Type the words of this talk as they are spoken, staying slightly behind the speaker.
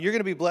You're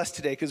going to be blessed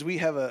today because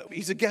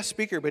he's a guest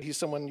speaker, but he's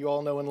someone you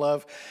all know and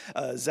love.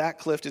 Zach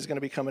Clift is going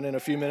to be coming in a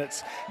few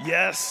minutes.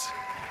 Yes.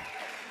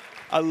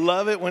 I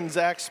love it when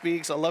Zach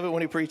speaks. I love it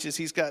when he preaches.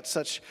 He's got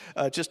such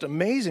just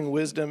amazing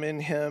wisdom in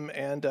him,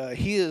 and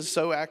he is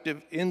so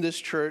active in this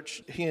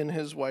church. He and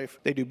his wife,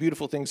 they do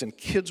beautiful things in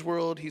Kids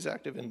World. He's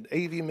active in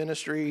AV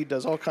ministry. He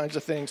does all kinds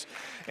of things,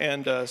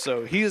 and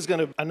so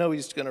I know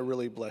he's going to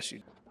really bless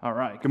you. All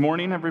right. Good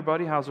morning,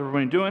 everybody. How's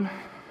everybody doing?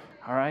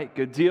 All right,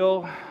 good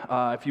deal.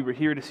 If you were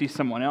here to see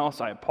someone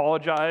else, I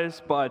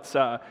apologize, but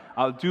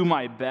I'll do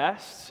my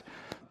best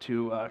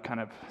to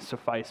kind of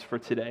suffice for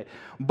today.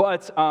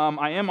 But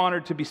I am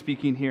honored to be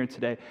speaking here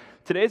today.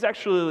 Today is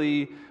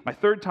actually my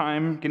third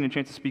time getting a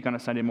chance to speak on a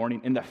Sunday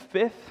morning. And it's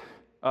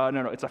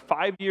a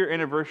 5-year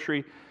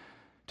anniversary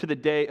to the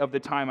day of the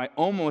time I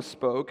almost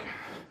spoke.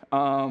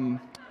 And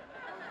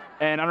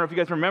I don't know if you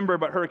guys remember,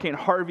 but Hurricane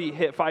Harvey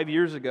hit 5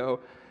 years ago.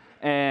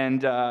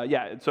 And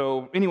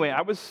so anyway,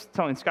 I was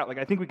telling Scott,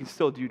 I think we can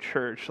still do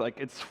church.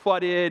 It's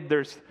flooded,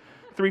 there's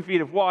 3 feet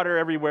of water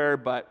everywhere,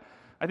 but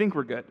I think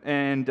we're good.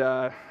 And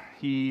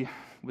he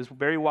was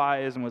very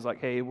wise and was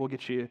like, hey, we'll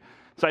get you.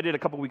 So I did a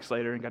couple weeks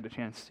later and got a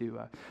chance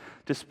to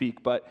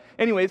speak. But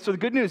anyway, so the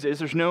good news is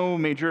there's no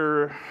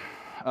major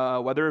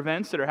weather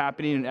events that are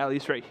happening, at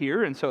least right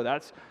here. And so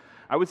that's,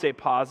 I would say,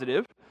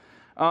 positive.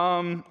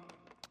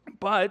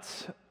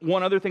 But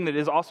one other thing that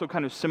is also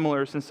kind of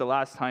similar since the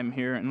last time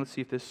here, and let's see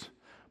if this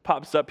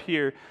pops up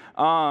here.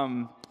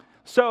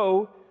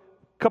 So, a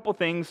couple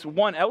things.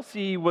 One,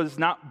 Elsie was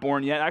not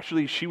born yet.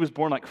 Actually, she was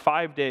born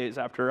 5 days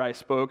after I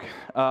spoke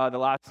the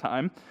last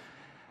time.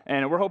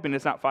 And we're hoping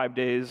it's not 5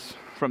 days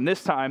from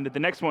this time that the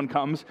next one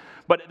comes.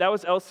 But that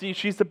was Elsie.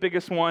 She's the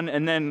biggest one.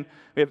 And then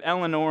we have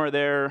Eleanor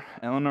there,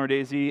 Eleanor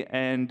Daisy.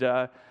 And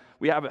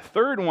we have a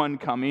third one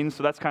coming.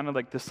 So that's kind of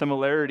the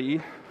similarity.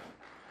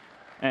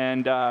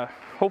 And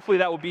hopefully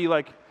that will be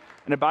in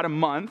about a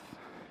month.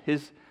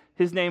 His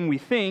name, we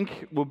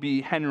think, will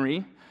be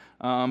Henry,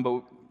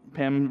 but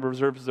Pam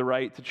reserves the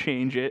right to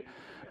change it.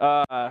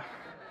 And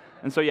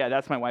so,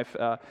 that's my wife,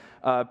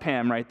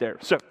 Pam, right there.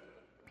 So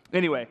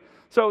anyway,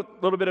 so a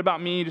little bit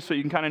about me, just so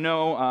you can kind of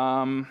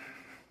know.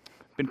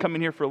 Been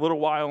coming here for a little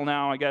while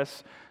now, I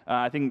guess.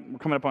 I think we're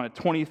coming up on a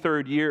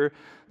 23rd year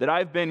that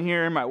I've been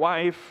here. My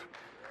wife,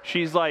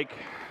 she's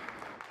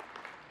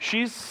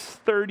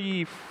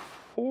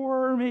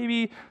 34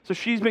 maybe, so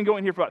she's been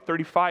going here for about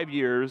 35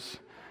 years,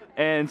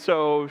 and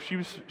so she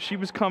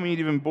was coming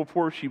even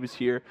before she was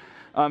here.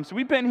 So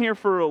we've been here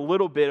for a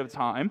little bit of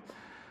time,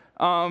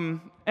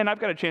 and I've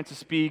got a chance to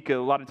speak a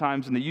lot of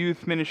times in the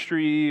youth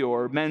ministry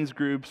or men's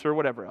groups or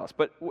whatever else.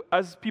 But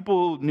as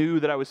people knew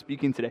that I was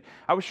speaking today,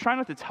 I was trying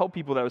not to tell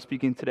people that I was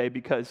speaking today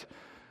because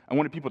I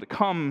wanted people to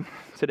come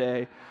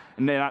today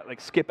and then not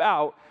skip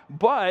out,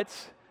 but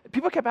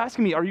people kept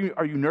asking me, are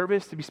you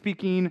nervous to be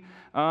speaking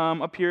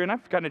up here? And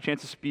I've gotten a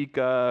chance to speak,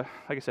 like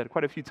I said,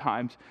 quite a few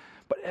times.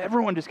 But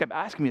everyone just kept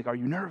asking me, are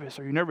you nervous?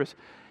 Are you nervous?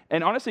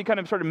 And honestly, kind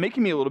of started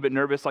making me a little bit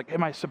nervous.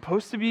 Am I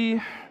supposed to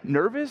be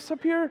nervous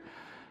up here?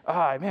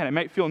 I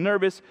might feel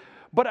nervous.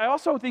 But I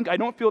also think I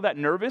don't feel that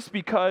nervous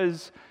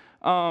because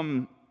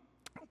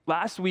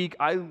last week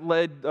my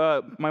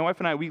wife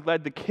and I, we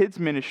led the kids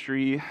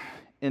ministry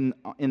in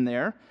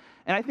there.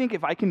 And I think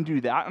if I can do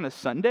that on a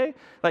Sunday,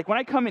 when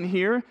I come in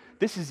here,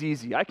 this is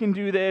easy. I can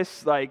do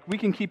this. We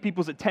can keep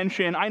people's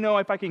attention. I know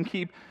if I can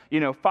keep,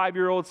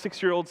 5-year-old,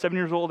 6-year-old,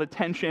 7-year-old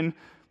attention,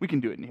 we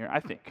can do it in here,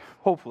 I think.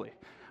 Hopefully.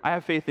 I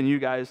have faith in you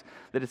guys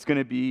that it's going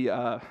to be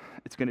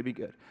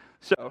good.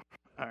 So, all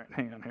right,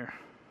 hang on here.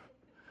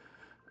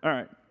 All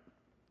right.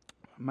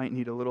 I might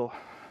need a little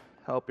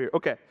help here.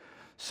 Okay.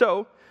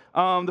 So,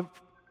 the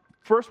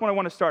first one I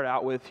want to start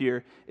out with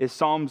here is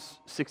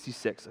Psalms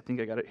 66. I think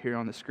I got it here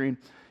on the screen.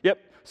 Yep.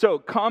 So,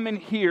 come and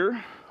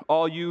hear,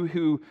 all you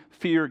who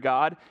fear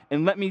God,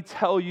 and let me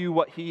tell you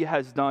what he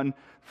has done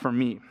for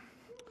me.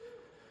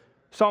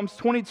 Psalms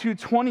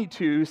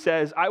 22:22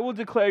 says, I will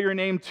declare your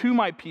name to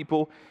my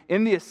people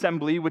in the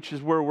assembly, which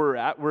is where we're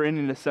at. We're in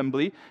an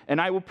assembly, and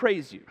I will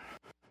praise you.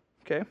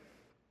 Okay?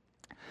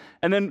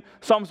 And then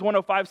Psalms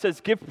 105 says,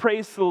 give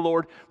praise to the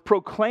Lord,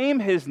 proclaim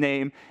his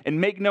name,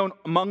 and make known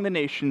among the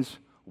nations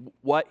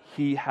what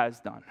he has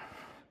done.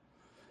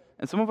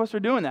 And some of us are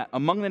doing that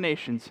among the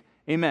nations.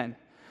 Amen.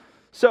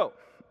 So,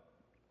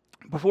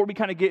 before we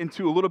kind of get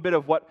into a little bit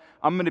of what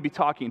I'm going to be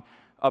talking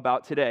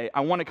about today,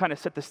 I want to kind of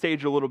set the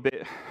stage a little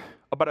bit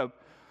about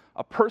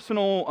a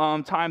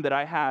personal time that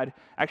I had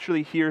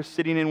actually here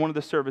sitting in one of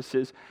the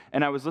services,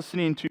 and I was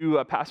listening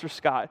to Pastor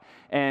Scott,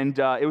 and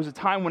it was a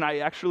time when I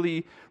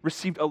actually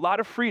received a lot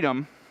of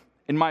freedom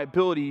in my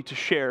ability to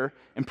share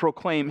and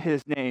proclaim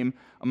his name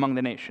among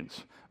the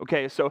nations.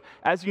 Okay, so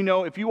as you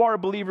know, if you are a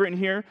believer in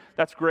here,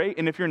 that's great,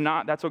 and if you're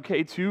not, that's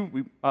okay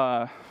too.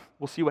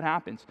 We'll see what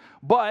happens.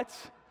 But,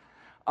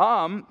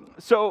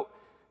 so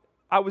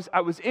I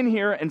was in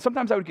here, and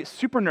sometimes I would get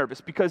super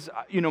nervous because,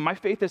 my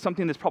faith is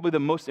something that's probably the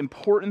most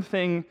important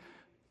thing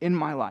in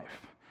my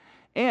life.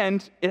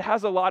 And it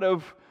has there's a lot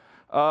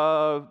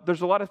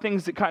of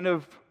things that kind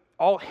of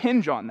all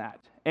hinge on that.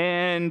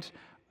 And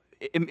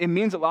it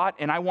means a lot,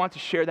 and I want to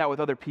share that with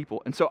other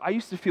people. And so I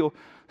used to feel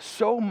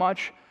so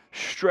much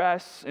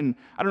stress, and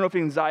I don't know if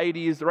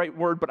anxiety is the right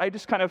word, but I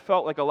just kind of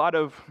felt like a lot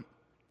of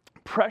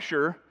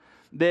pressure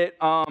that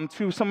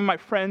to some of my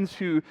friends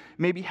who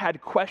maybe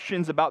had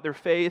questions about their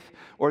faith,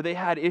 or they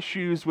had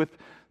issues with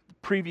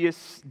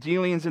previous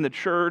dealings in the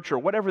church, or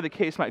whatever the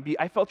case might be.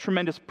 I felt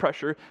tremendous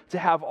pressure to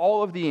have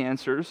all of the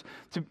answers,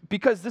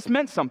 because this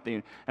meant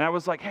something. And I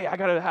was like, hey, I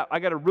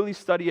gotta really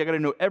study. I gotta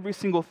know every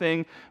single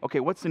thing.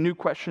 Okay, what's the new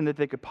question that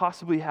they could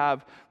possibly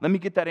have? Let me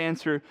get that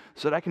answer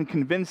so that I can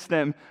convince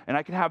them and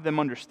I can have them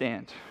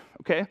understand.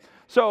 Okay,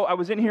 so I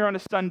was in here on a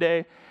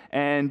Sunday,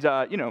 and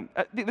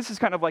this is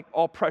kind of like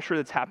all pressure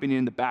that's happening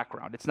in the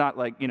background. It's not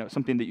like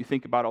something that you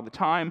think about all the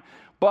time,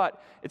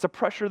 but it's a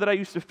pressure that I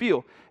used to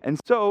feel. And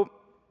so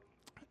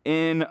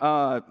in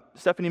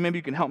Stephanie, maybe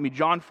you can help me.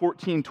 John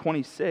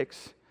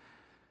 14:26,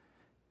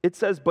 it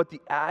says, "But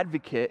the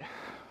Advocate,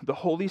 the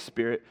Holy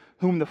Spirit,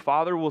 whom the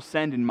Father will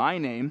send in my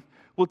name,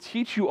 will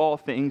teach you all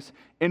things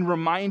and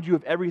remind you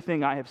of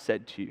everything I have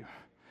said to you."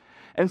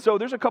 And so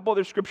there's a couple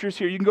other scriptures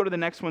here. You can go to the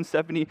next one,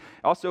 Stephanie.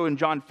 Also in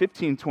John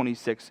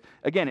 15:26.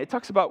 Again, it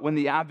talks about when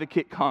the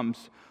Advocate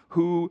comes,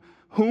 whom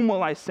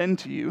will I send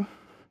to you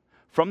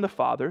from the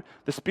Father,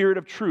 the Spirit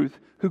of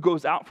truth, who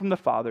goes out from the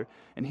Father,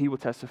 and he will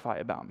testify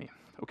about me.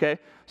 Okay?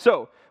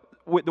 So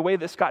the way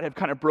that Scott had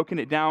kind of broken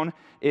it down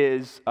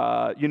is,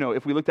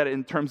 if we looked at it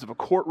in terms of a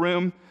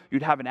courtroom,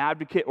 you'd have an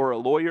advocate or a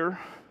lawyer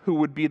who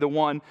would be the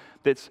one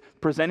that's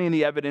presenting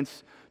the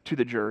evidence to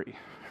the jury,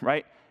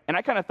 right? And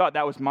I kind of thought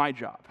that was my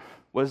job,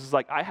 was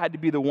like I had to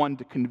be the one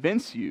to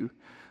convince you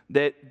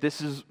that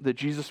that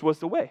Jesus was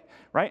the way,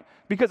 right?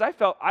 Because I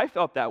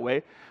felt that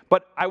way,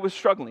 but I was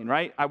struggling,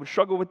 right? I would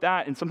struggle with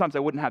that, and sometimes I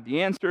wouldn't have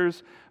the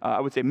answers.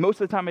 I would say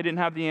most of the time I didn't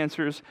have the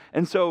answers,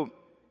 and so,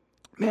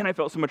 man, I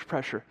felt so much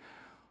pressure.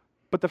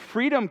 But the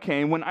freedom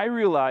came when I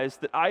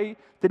realized that I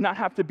did not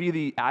have to be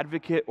the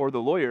advocate or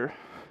the lawyer.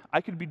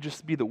 I could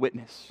just be the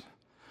witness.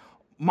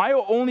 My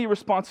only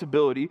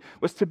responsibility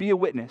was to be a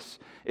witness.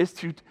 I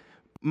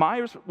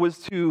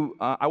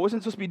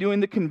wasn't supposed to be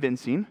doing the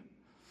convincing.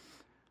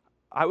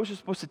 I was just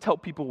supposed to tell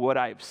people what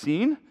I've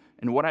seen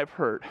and what I've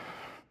heard,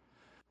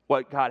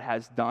 what God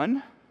has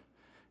done,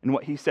 and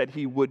what he said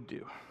he would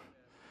do.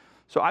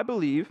 So I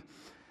believe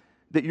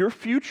that your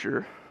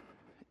future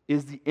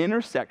is the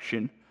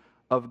intersection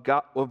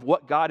of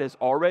what God has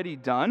already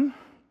done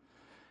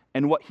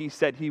and what he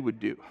said he would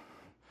do.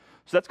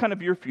 So that's kind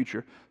of your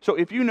future. So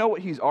if you know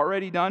what he's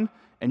already done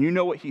and you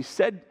know what he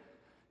said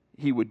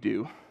he would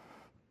do,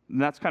 then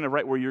that's kind of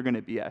right where you're going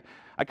to be at.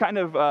 I kind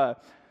of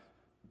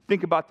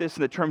think about this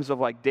in the terms of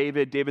like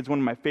David. David's one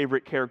of my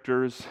favorite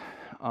characters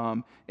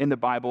in the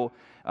Bible.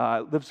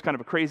 Lives kind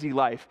of a crazy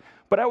life.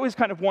 But I always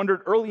kind of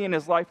wondered, early in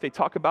his life, they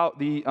talk about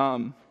the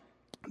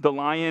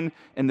lion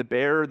and the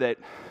bear that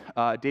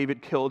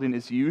David killed in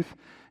his youth.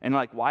 And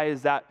like, why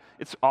is that?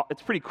 It's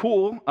pretty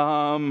cool.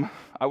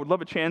 I would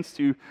love a chance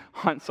to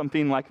hunt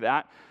something like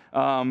that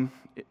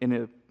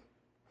in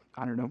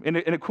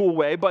a cool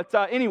way. But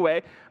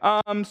anyway,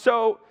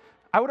 so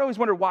I would always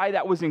wonder why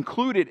that was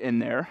included in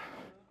there.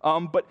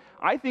 But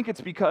I think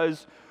it's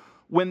because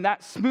when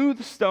that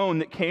smooth stone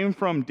that came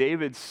from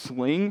David's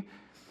sling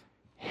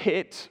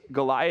hit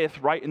Goliath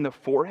right in the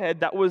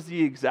forehead, that was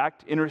the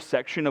exact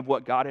intersection of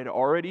what God had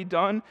already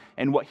done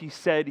and what he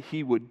said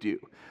he would do,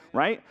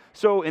 right?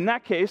 So in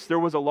that case, there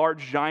was a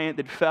large giant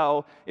that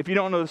fell. If you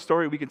don't know the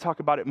story, we can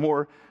talk about it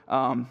more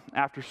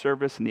after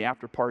service and the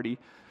after party.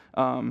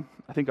 I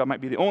think I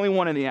might be the only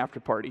one in the after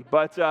party,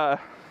 but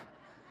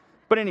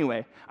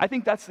anyway, I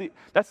think that's the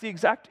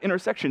exact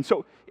intersection.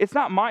 So it's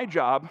not my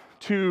job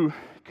to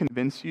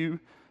convince you,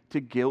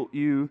 to guilt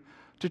you,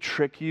 to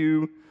trick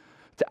you,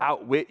 to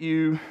outwit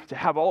you, to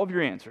have all of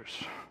your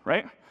answers,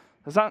 right?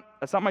 That's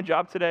not my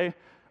job today.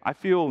 I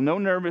feel no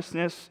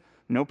nervousness,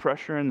 no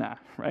pressure in that,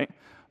 right?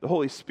 The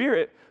Holy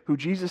Spirit, who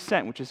Jesus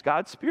sent, which is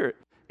God's Spirit,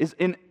 is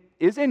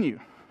in you,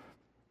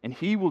 and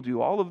he will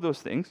do all of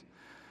those things,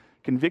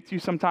 convict you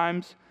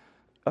sometimes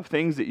of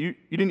things that you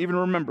didn't even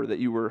remember that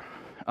you were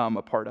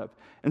a part of.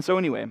 And so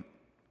anyway,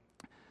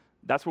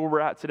 that's where we're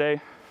at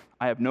today.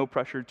 I have no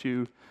pressure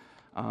to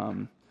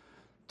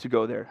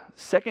go there.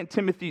 2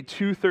 Timothy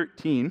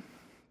 2:13,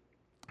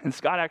 and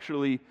Scott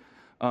actually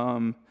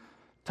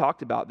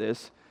talked about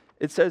this.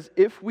 It says,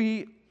 if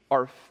we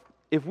are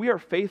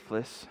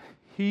faithless,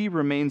 he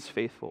remains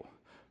faithful,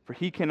 for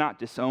he cannot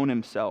disown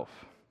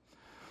himself.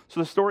 So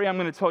the story I'm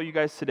going to tell you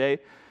guys today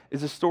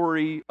is a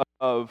story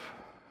of,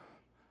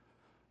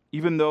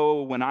 even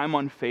though when I'm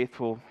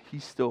unfaithful,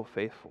 he's still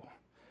faithful.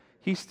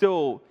 He's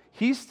still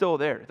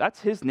there.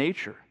 That's his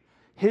nature.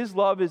 His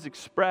love is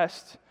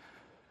expressed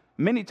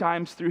many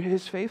times through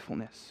his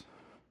faithfulness.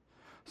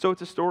 So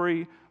it's a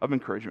story of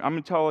encouragement. I'm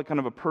going to tell kind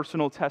of a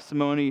personal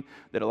testimony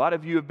that a lot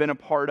of you have been a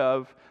part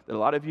of, that a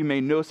lot of you may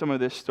know some of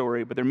this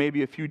story, but there may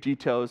be a few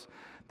details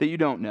that you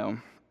don't know.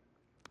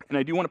 And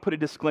I do want to put a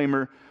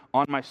disclaimer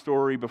on my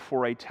story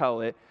before I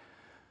tell it.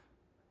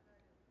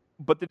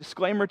 But the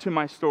disclaimer to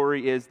my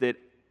story is that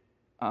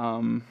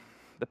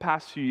the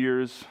past few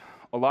years,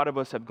 a lot of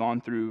us have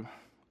gone through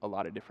a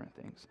lot of different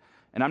things.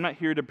 And I'm not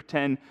here to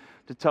pretend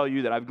to tell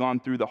you that I've gone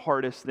through the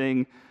hardest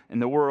thing in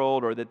the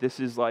world, or that this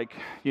is like,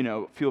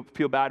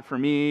 feel bad for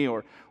me,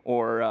 or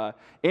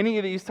any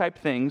of these type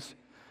things.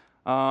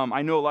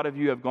 I know a lot of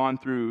you have gone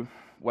through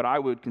what I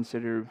would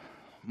consider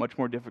much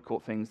more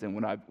difficult things than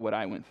what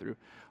I went through.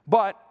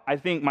 But I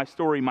think my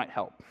story might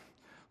help.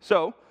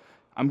 So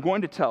I'm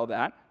going to tell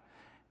that.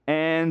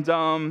 And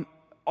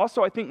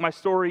also, I think my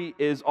story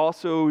is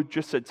also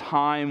just a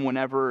time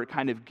whenever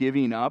kind of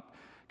giving up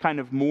kind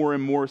of more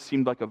and more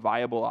seemed like a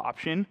viable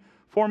option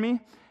for me.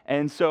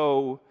 And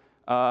so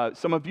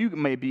some of you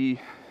may be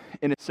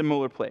in a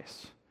similar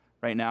place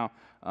right now.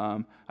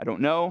 I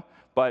don't know,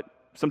 but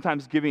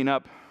sometimes giving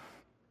up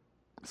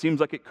seems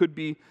like it could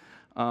be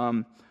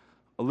a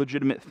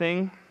legitimate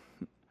thing.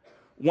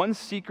 One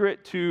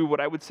secret to what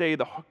I would say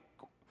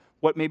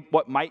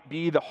what might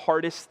be the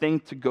hardest thing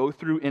to go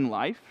through in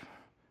life,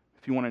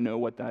 if you want to know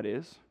what that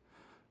is,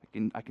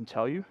 I can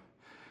tell you.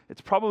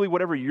 It's probably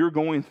whatever you're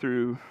going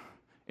through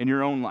in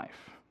your own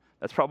life.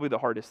 That's probably the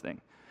hardest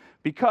thing.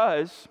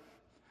 Because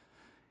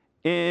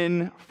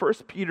in 1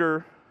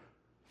 Peter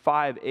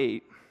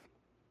 5:8,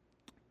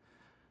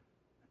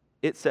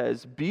 it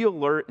says, "Be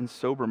alert and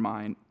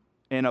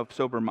of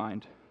sober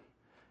mind.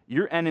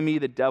 Your enemy,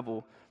 the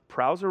devil,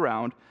 prowls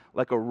around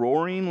like a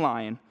roaring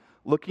lion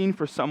looking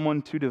for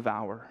someone to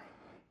devour.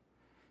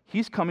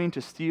 He's coming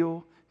to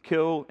steal,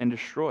 kill, and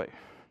destroy."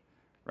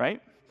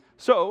 Right?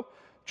 So,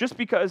 just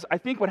because I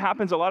think what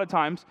happens a lot of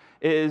times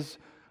is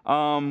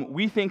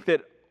we think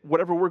that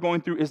whatever we're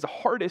going through is the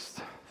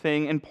hardest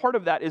thing, and part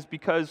of that is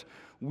because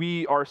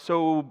our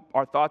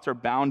thoughts are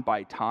bound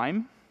by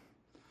time.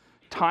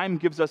 Time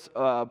gives us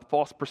a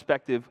false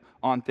perspective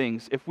on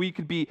things. If we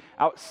could be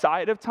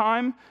outside of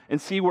time and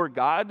see where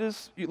God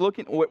is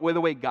looking, where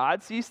the way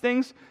God sees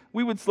things,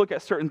 we would look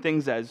at certain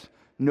things as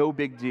no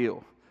big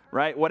deal,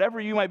 right? Whatever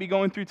you might be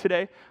going through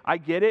today, I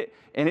get it,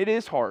 and it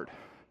is hard.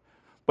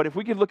 But if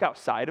we could look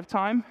outside of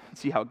time and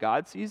see how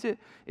God sees it,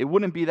 it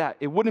wouldn't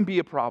be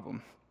a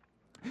problem.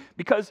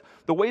 Because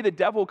the way the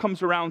devil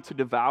comes around to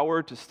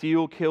devour, to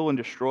steal, kill, and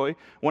destroy,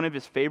 one of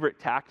his favorite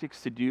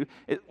tactics to do,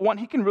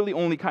 he can really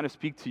only kind of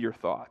speak to your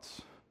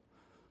thoughts.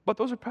 But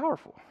those are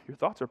powerful. Your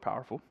thoughts are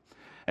powerful.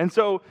 And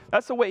so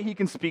that's the way he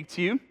can speak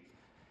to you.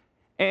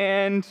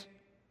 And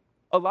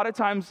a lot of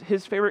times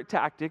his favorite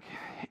tactic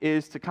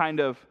is to kind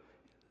of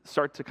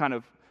start to kind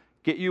of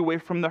get you away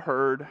from the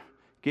herd,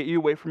 get you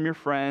away from your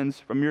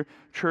friends, from your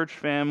church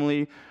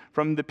family,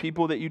 from the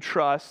people that you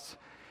trust,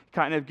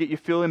 kind of get you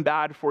feeling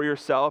bad for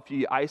yourself.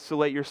 You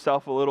isolate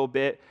yourself a little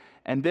bit,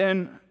 and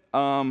then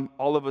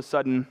all of a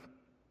sudden,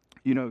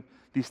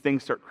 these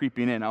things start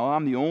creeping in. Oh,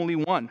 I'm the only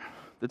one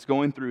that's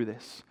going through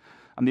this.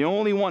 I'm the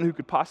only one who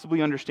could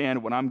possibly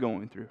understand what I'm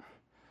going through.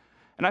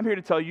 And I'm here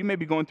to tell you, you may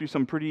be going through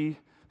some pretty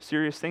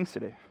serious things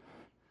today,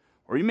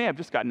 or you may have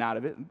just gotten out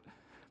of it.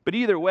 But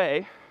either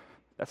way,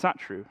 that's not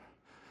true.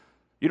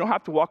 You don't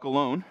have to walk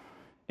alone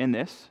in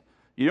this.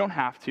 You don't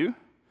have to.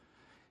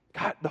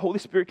 God, the Holy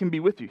Spirit can be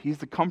with you. He's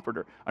the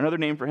comforter. Another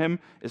name for him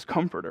is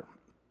comforter.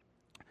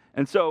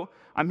 And so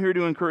I'm here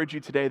to encourage you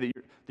today that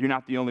you're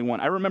not the only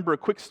one. I remember a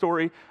quick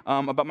story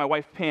about my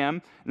wife,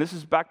 Pam, and this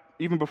is back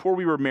even before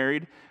we were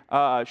married.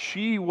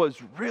 She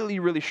was really,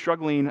 really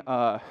struggling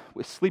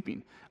with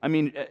sleeping. I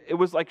mean, it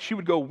was like she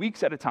would go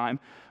weeks at a time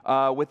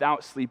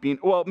without sleeping.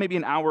 Well, maybe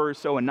an hour or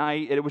so a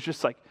night. It was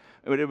just like,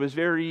 it was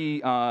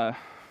very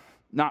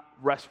not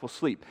restful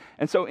sleep.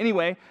 And so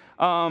anyway,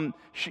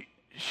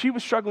 she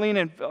was struggling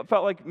and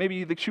felt like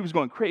maybe she was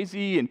going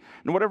crazy and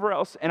whatever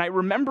else. And I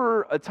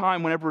remember a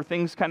time whenever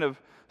things kind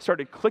of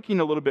started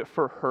clicking a little bit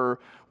for her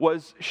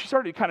was she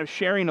started kind of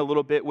sharing a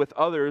little bit with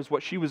others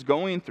what she was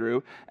going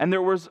through. And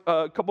there was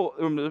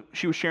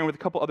she was sharing with a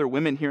couple other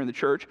women here in the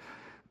church.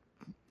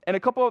 And a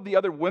couple of the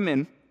other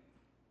women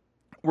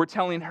were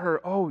telling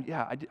her, "Oh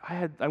yeah,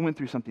 I went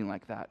through something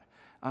like that.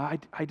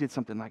 I did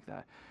something like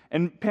that."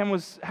 And Pam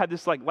had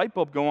this like light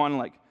bulb go on,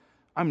 like,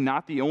 I'm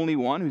not the only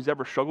one who's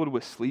ever struggled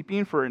with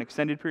sleeping for an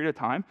extended period of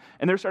time.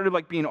 And there started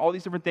like being all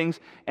these different things.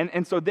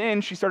 And so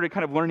then she started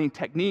kind of learning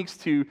techniques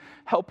to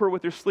help her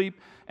with her sleep.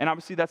 And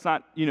obviously that's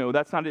not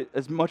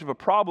as much of a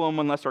problem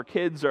unless our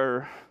kids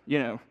are,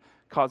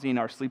 causing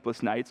our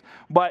sleepless nights.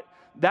 But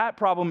that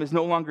problem is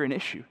no longer an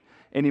issue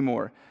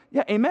anymore.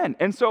 Yeah, amen.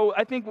 And so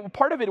I think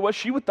part of it was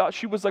she thought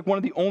she was like one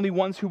of the only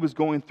ones who was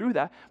going through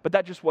that, but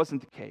that just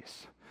wasn't the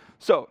case.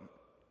 So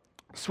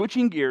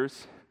switching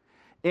gears,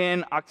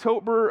 in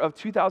October of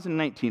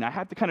 2019, I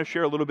have to kind of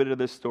share a little bit of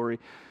this story.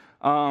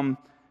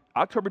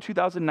 October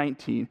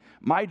 2019,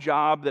 my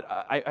job that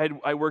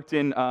I worked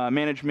in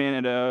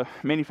management at a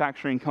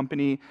manufacturing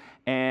company,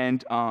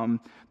 and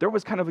there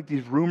was kind of like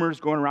these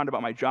rumors going around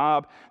about my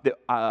job that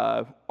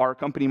our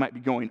company might be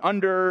going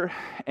under,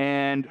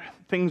 and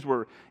things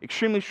were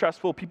extremely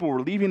stressful. People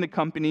were leaving the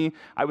company.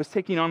 I was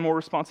taking on more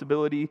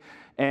responsibility,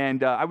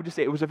 and I would just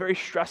say it was a very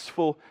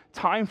stressful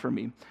time for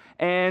me.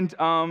 And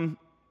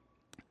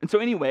so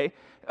anyway,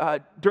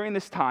 during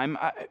this time,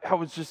 I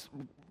was just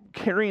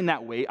carrying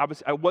that weight.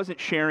 I wasn't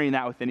sharing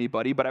that with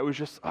anybody, but I was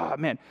just, oh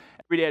man,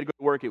 every day I'd go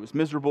to work, it was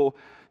miserable.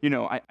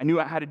 I knew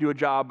I had to do a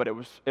job, but it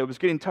was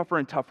getting tougher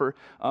and tougher.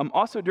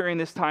 Also during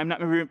this time, not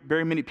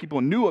very many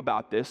people knew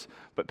about this,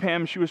 but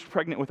Pam, she was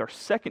pregnant with our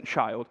second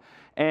child,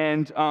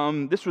 and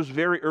this was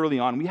very early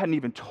on. We hadn't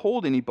even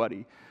told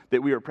anybody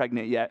that we were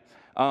pregnant yet,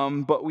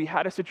 but we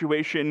had a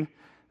situation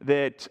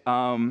that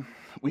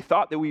we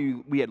thought that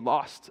we had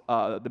lost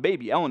the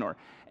baby, Eleanor,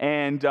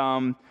 and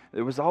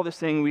there was all this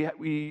thing.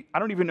 I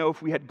don't even know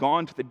if we had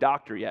gone to the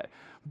doctor yet,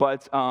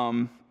 but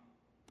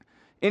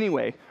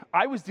anyway,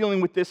 I was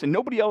dealing with this, and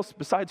nobody else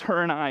besides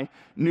her and I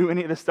knew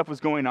any of this stuff was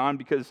going on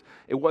because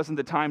it wasn't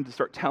the time to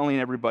start telling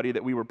everybody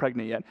that we were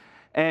pregnant yet.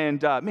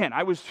 And man,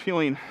 I was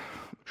feeling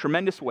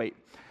tremendous weight.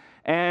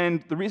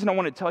 And the reason I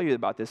want to tell you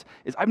about this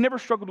is I've never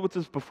struggled with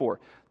this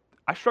before.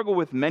 I struggle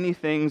with many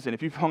things, and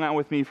if you've hung out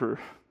with me for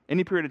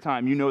any period of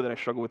time, you know that I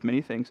struggle with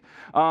many things.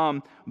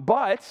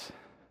 But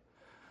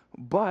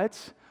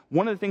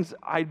one of the things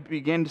I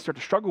began to start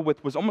to struggle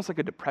with was almost like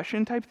a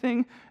depression type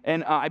thing,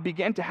 and I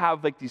began to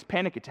have like these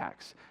panic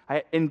attacks.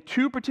 In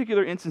two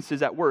particular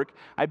instances at work,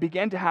 I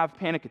began to have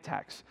panic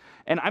attacks.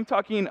 And I'm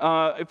talking,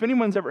 if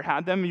anyone's ever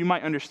had them, you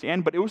might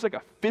understand, but it was like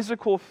a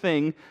physical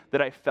thing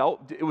that I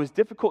felt. It was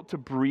difficult to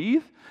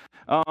breathe.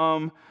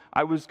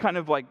 I was kind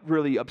of like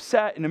really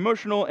upset and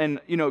emotional, and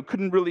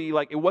couldn't really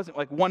it wasn't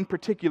like one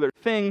particular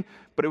thing,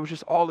 but it was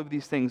just all of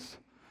these things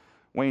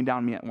weighing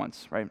down me at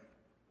once, right?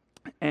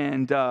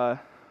 And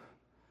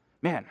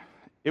man,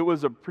 it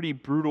was a pretty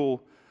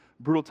brutal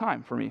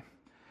time for me.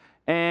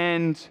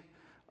 And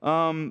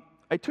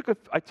I took a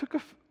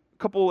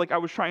couple, I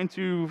was trying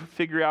to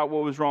figure out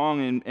what was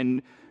wrong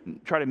and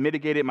try to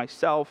mitigate it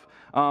myself.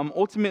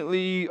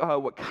 Ultimately,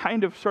 what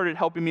kind of started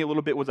helping me a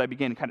little bit was I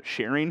began kind of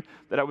sharing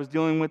that I was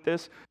dealing with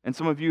this. And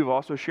some of you have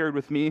also shared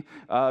with me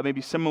maybe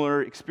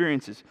similar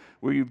experiences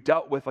where you've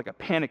dealt with like a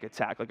panic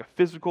attack, like a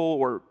physical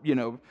or,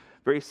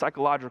 very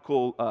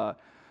psychological,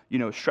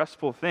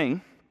 stressful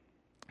thing.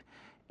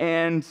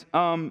 And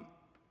now,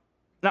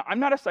 I'm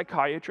not a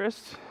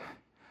psychiatrist.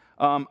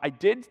 I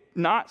did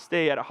not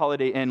stay at a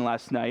Holiday Inn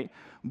last night,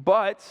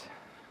 but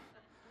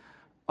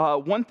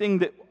one thing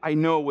that I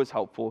know was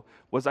helpful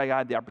was I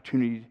had the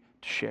opportunity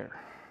to share,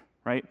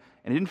 right?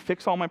 And it didn't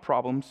fix all my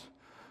problems,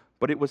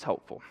 but it was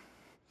helpful.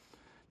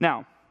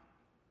 Now,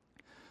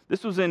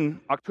 this was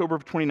in October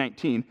of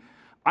 2019.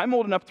 I'm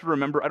old enough to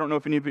remember, I don't know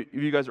if any of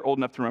you guys are old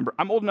enough to remember,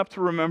 I'm old enough to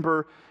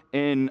remember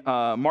in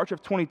March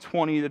of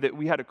 2020 that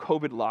we had a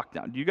COVID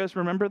lockdown. Do you guys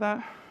remember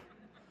that?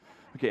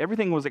 Okay,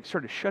 everything was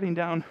started shutting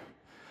down.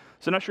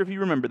 So I'm not sure if you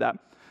remember that.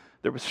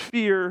 There was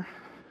fear.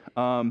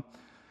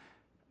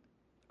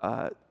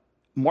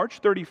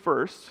 March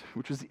 31st,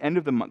 which was the end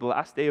of the month, the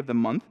last day of the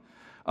month,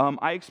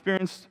 I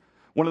experienced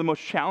one of the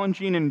most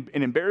challenging and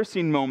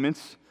embarrassing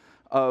moments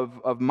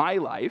of my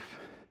life.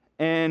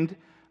 And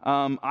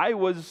I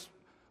was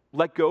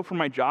let go from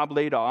my job,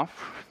 laid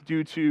off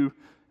due to,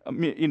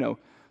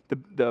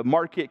 the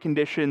market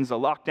conditions, the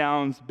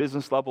lockdowns,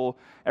 business level,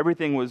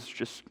 everything was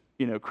just,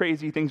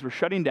 crazy. Things were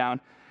shutting down.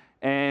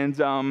 And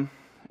I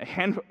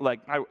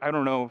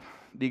don't know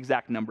the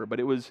exact number, but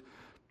it was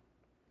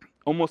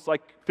almost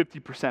like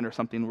 50% or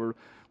something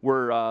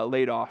were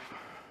laid off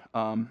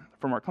from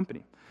our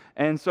company.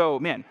 And so,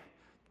 man,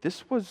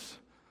 this was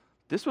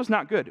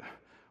not good.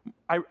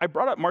 I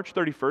brought up March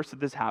 31st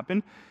that this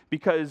happened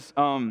because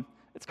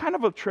it's kind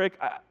of a trick.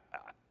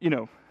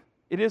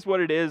 It is what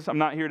it is. I'm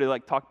not here to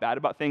talk bad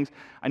about things.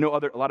 I know a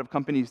lot of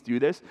companies do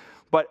this,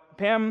 but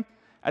Pam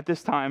at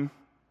this time,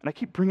 and I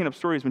keep bringing up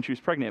stories when she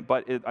was pregnant,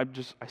 but I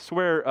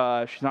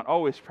swear she's not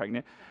always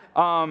pregnant.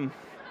 But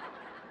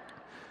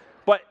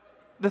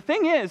the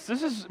thing is,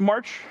 this is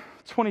March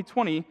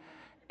 2020,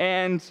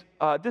 and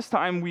this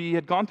time we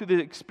had gone through the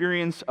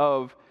experience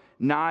of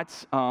not,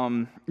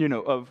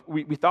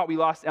 we thought we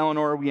lost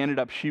Eleanor. We ended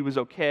up, she was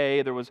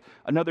okay. There was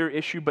another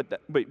issue,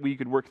 but we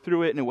could work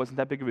through it, and it wasn't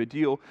that big of a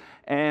deal.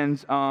 And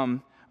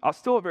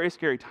still a very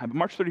scary time. But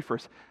March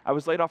 31st, I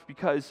was laid off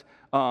because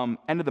end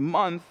of the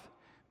month,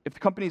 if the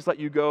companies let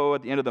you go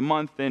at the end of the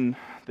month, then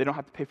they don't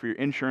have to pay for your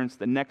insurance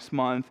the next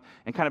month,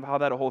 and kind of how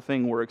that whole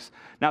thing works.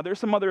 Now, there's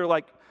some other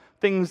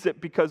things that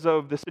because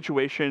of the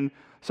situation,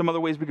 some other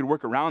ways we could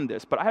work around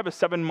this. But I have a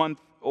 7-month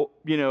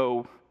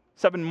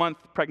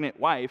pregnant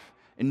wife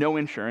and no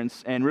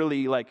insurance, and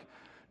really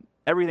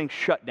everything's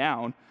shut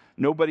down.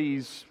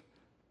 Nobody's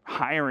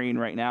hiring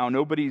right now.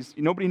 Nobody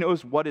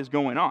knows what is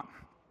going on.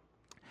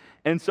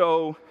 And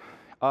so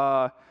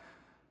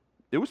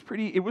it was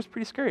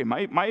pretty scary.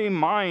 My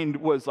mind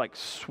was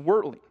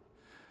swirling.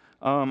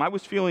 I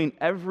was feeling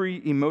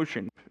every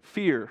emotion: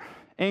 fear,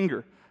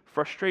 anger,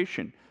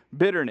 frustration,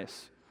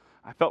 bitterness.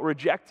 I felt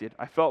rejected.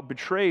 I felt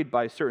betrayed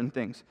by certain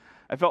things.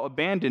 I felt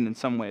abandoned in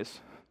some ways.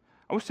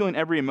 I was feeling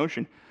every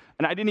emotion,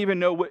 and I didn't even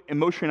know what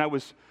emotion I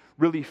was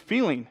really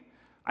feeling.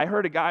 I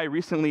heard a guy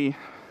recently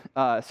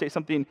say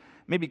something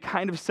maybe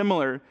kind of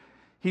similar.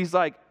 He's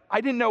like,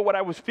 I didn't know what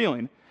I was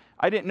feeling.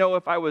 I didn't know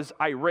if I was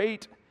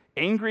irate,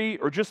 angry,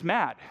 or just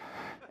mad.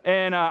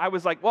 And I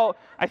was like, well,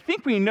 I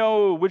think we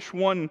know which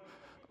one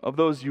of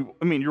those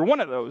you're one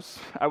of those,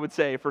 I would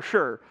say, for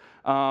sure.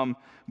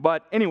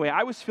 But anyway,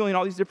 I was feeling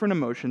all these different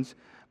emotions.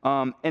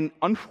 And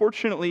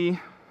unfortunately,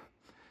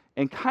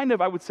 and kind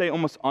of, I would say,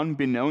 almost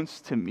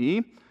unbeknownst to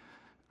me,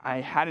 I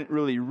hadn't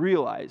really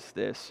realized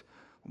this,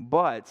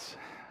 but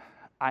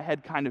I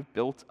had kind of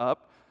built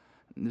up,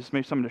 and this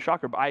may sound a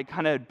shocker, but I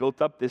kind of had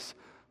built up this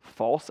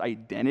false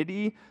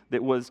identity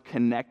that was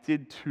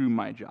connected to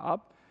my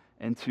job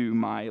and to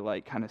my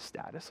like kind of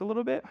status a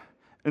little bit.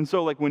 And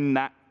so like when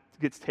that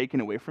gets taken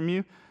away from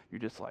you, you're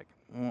just like,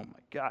 oh my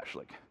gosh,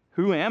 like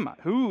who am I?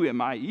 Who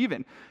am I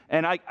even?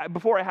 And I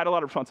before I had a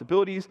lot of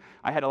responsibilities.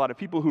 I had a lot of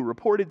people who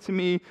reported to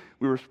me.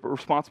 We were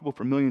responsible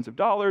for millions of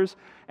dollars.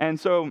 And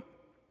so,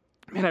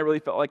 man, I really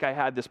felt like I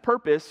had this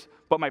purpose,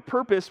 but my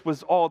purpose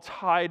was all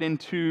tied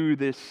into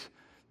this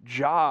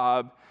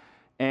job.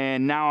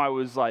 And now I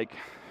was like,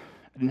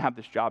 I didn't have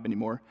this job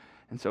anymore.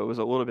 And so it was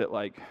a little bit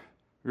like,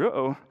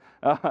 uh-oh.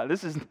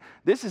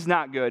 This is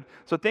not good.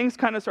 So things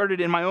kind of started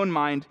in my own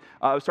mind,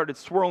 started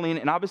swirling,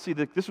 and obviously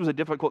this was a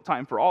difficult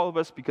time for all of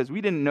us because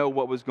we didn't know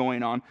what was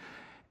going on,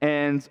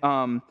 and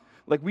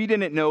like we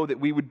didn't know that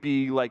we would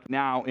be like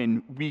now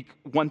in week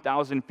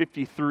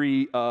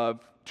 1053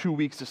 of 2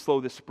 weeks to slow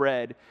the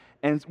spread,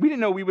 and we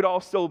didn't know we would all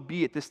still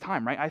be at this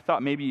time, right? I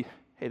thought maybe,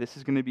 hey, this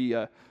is going to be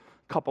a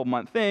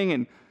couple-month thing,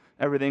 and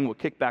everything will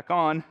kick back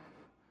on.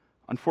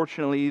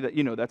 Unfortunately,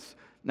 that's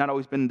not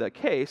always been the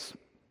case.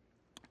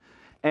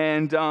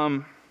 And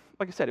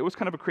like I said, it was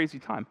kind of a crazy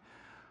time.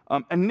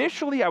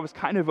 Initially, I was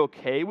kind of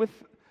okay with,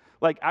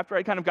 like, after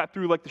I kind of got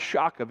through, like, the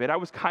shock of it, I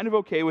was kind of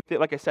okay with it.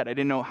 Like I said, I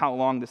didn't know how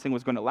long this thing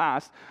was going to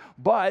last.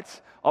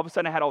 But all of a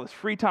sudden, I had all this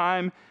free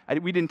time.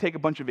 We didn't take a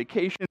bunch of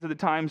vacations at the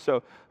time,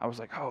 so I was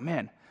like, oh,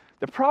 man.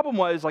 The problem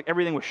was, like,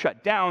 everything was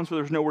shut down, so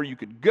there was nowhere you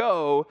could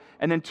go.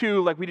 And then,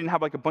 two, like, we didn't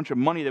have, like, a bunch of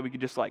money that we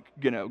could just, like,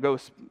 go,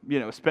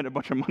 spend a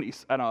bunch of money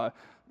on a,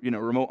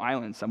 remote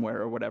island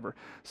somewhere or whatever.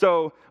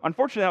 So,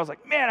 unfortunately, I was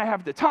like, man, I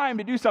have the time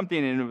to do something.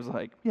 And it was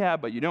like, yeah,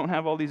 but you don't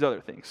have all these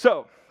other things.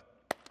 So,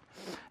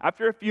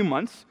 after a few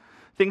months,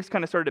 things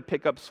kind of started to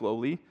pick up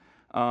slowly.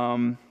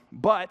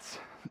 But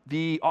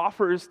the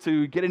offers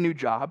to get a new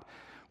job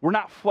were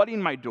not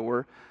flooding my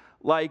door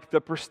like the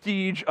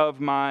prestige of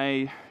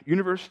my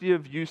University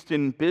of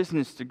Houston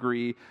business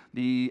degree,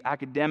 the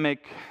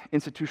academic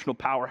institutional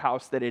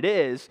powerhouse that it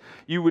is.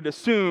 You would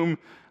assume,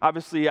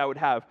 obviously, I would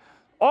have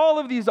all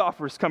of these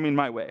offers coming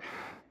my way.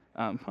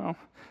 Well,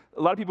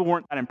 a lot of people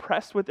weren't that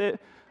impressed with it.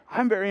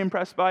 I'm very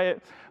impressed by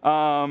it.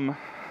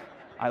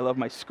 I love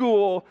my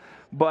school,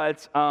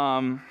 but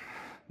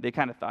they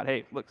kind of thought,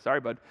 hey, look,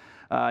 sorry, bud,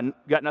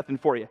 got nothing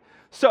for you.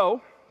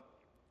 So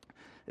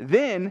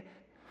then,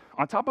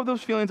 on top of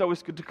those feelings I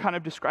was kind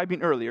of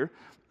describing earlier,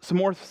 some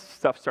more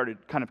stuff started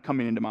kind of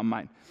coming into my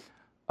mind.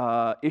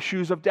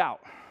 Issues of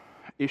doubt,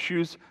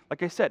 issues,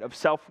 like I said, of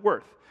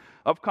self-worth,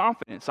 of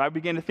confidence. I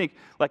began to think,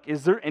 like,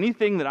 is there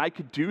anything that I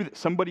could do that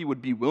somebody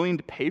would be willing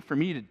to pay for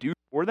me to do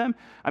for them?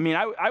 I mean,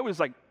 I was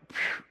like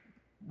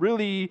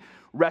really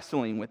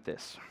wrestling with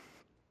this.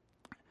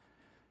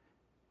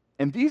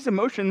 And these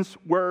emotions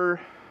were,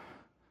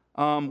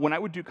 when I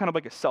would do kind of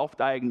like a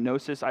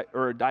self-diagnosis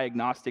or a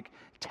diagnostic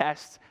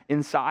test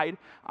inside,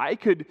 I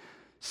could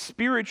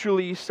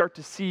spiritually start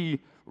to see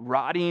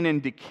rotting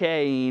and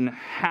decaying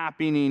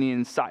happening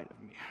inside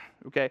of me,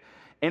 okay?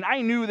 And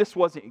I knew this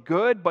wasn't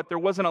good, but there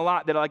wasn't a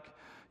lot that, like,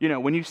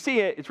 when you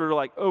see it, it's sort of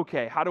like,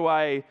 okay, how do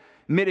I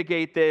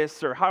mitigate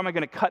this, or how am I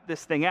going to cut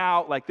this thing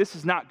out? Like, this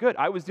is not good.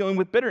 I was dealing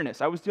with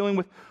bitterness. I was dealing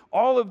with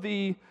all of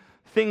the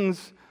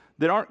things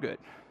that aren't good.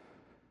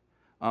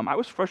 I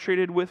was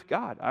frustrated with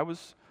God. I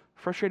was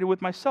frustrated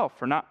with myself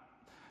for not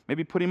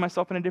maybe putting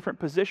myself in a different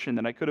position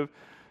that I could have,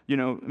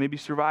 maybe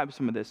survived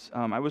some of this.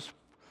 I was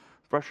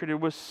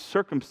frustrated with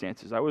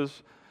circumstances. I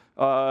was,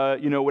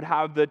 would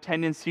have the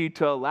tendency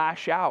to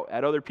lash out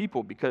at other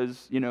people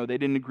because, they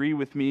didn't agree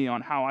with me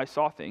on how I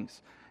saw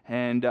things.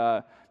 And,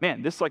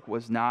 man, this,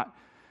 was not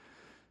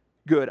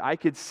good. I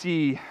could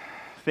see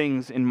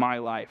things in my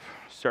life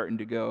starting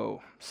to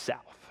go south.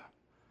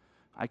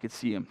 I could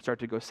see them start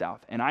to go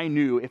south. And I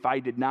knew if I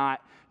did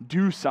not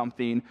do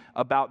something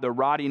about the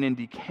rotting and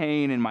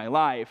decaying in my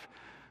life,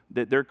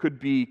 that there could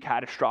be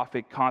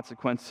catastrophic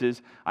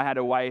consequences. I had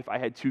a wife. I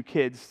had 2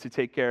 kids to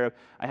take care of.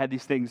 I had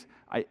these things.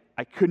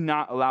 I could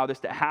not allow this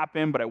to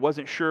happen, but I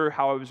wasn't sure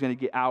how I was going to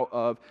get out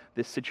of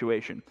this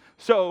situation.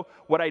 So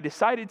what I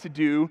decided to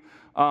do,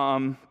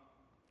 I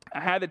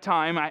had the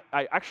time. I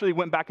actually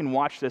went back and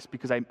watched this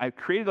because I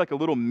created like a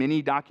little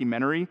mini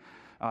documentary.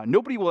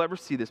 Nobody will ever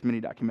see this mini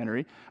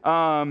documentary.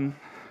 I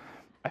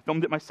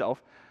filmed it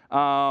myself.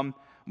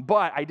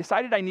 But I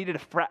decided I needed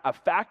a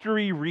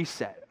factory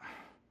reset.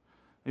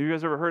 Have you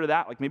guys ever heard of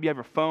that? Like maybe you have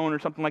a phone or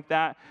something like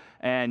that,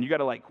 and you got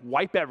to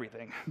wipe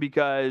everything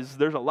because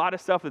there's a lot of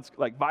stuff that's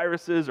like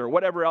viruses or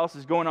whatever else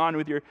is going on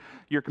with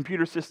your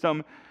computer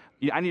system.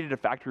 I needed a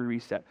factory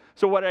reset.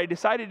 So what I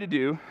decided to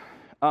do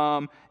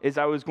is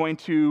I was going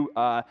to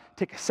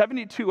take a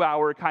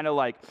 72-hour kind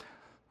of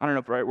I don't know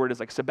if the right word is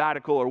like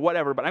sabbatical or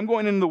whatever, but I'm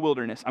going into the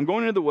wilderness. I'm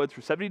going into the woods for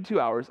 72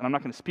 hours, and I'm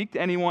not going to speak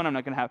to anyone. I'm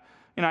not going to have,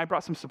 I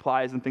brought some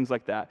supplies and things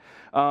like that.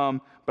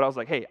 But I was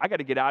like, hey, I got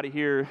to get out of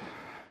here.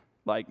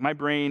 Like, my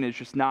brain is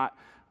just not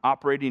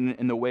operating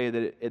in the way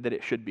that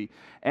it should be.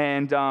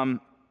 And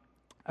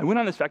I went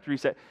on this factory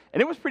set,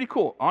 and it was pretty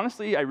cool.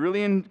 Honestly, I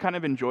really kind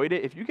of enjoyed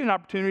it. If you get an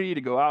opportunity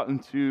to go out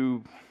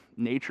into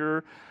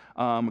nature,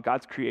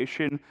 God's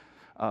creation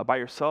by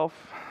yourself,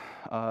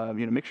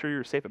 make sure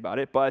you're safe about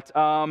it. But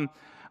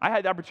I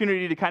had the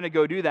opportunity to kind of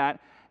go do that,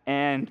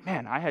 and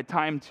man, I had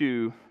time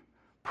to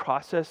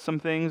process some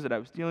things that I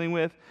was dealing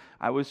with.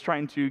 I was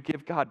trying to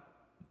give God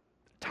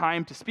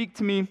time to speak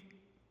to me,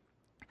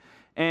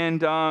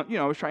 and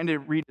I was trying to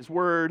read His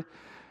Word,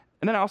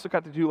 and then I also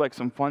got to do like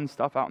some fun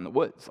stuff out in the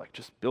woods, like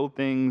just build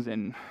things,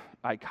 and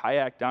I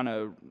kayaked down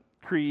a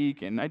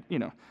creek, and I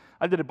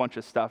did a bunch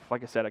of stuff.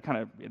 Like I said, I kind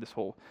of made this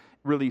whole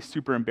really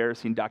super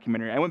embarrassing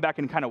documentary. I went back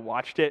and kind of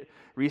watched it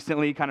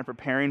recently, kind of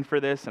preparing for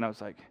this, and I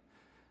was like,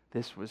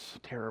 this was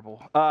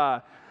terrible.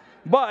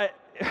 But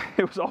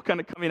it was all kind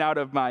of coming out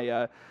of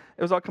my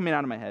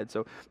head.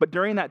 So, but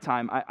during that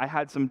time, I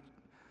had some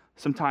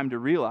time to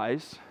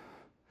realize,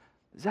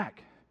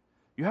 Zach,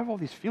 you have all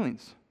these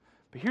feelings,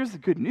 but here's the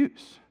good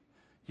news: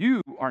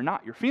 you are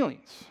not your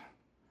feelings,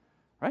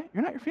 right?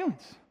 You're not your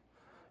feelings.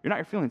 You're not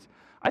your feelings.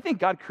 I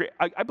think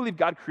I believe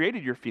God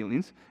created your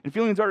feelings, and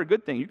feelings are a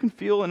good thing. You can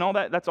feel and all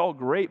that. That's all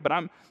great, but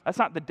that's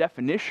not the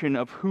definition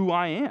of who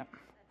I am.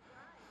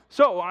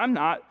 So I'm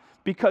not,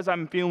 because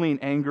I'm feeling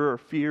anger or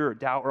fear or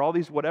doubt or all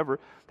these whatever,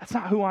 that's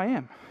not who I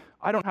am.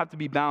 I don't have to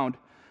be bound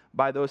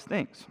by those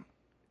things.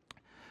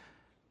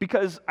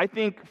 Because I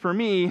think for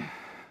me,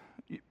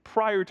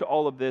 prior to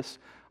all of this,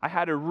 I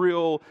had a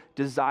real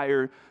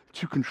desire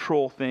to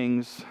control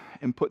things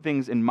and put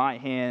things in my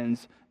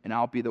hands, and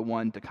I'll be the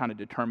one to kind of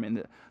determine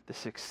the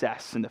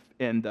success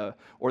and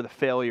the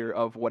failure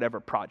of whatever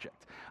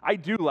project. I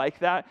do like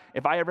that.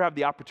 If I ever have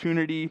the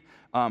opportunity,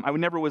 I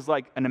never was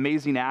like an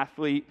amazing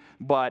athlete,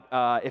 but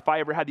if I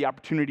ever had the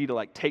opportunity to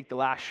like take the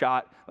last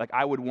shot, like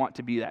I would want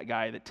to be that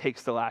guy that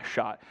takes the last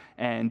shot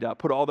and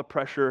put all the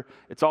pressure.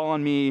 It's all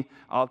on me.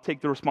 I'll take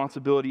the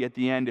responsibility at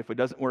the end if it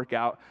doesn't work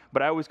out.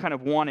 But I always kind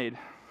of wanted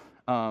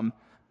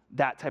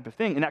that type of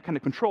thing and that kind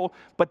of control.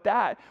 But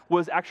that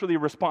was actually a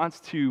response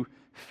to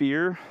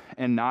fear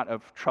and not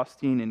of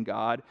trusting in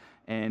God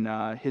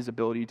and His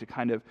ability to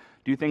kind of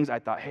do things. I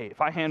thought, hey,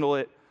 if I handle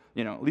it,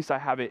 at least I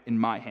have it in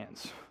my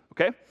hands.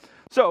 Okay?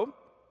 So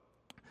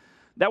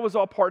that was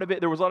all part of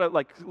it. There was a lot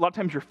of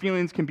times your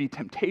feelings can be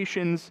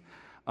temptations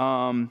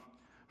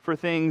for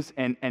things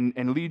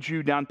and lead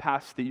you down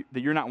paths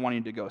that you're not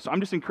wanting to go. So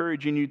I'm just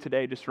encouraging you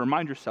today just to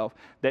remind yourself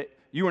that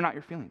you are not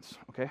your feelings,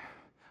 okay?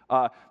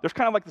 There's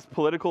kind of like this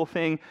political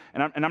thing,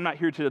 and I'm not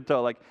here to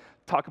like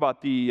talk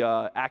about the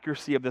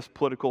accuracy of this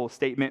political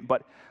statement,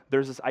 but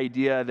there's this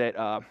idea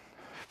that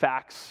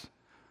facts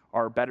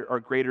are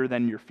greater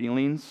than your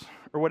feelings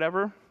or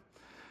whatever.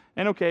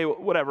 And okay,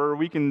 whatever,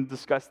 we can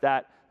discuss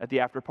that at the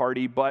after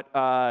party, but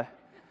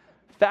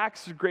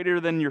facts greater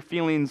than your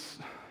feelings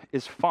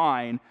is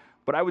fine,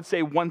 but I would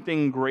say one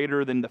thing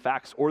greater than the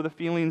facts or the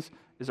feelings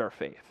is our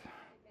faith.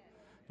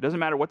 It doesn't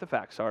matter what the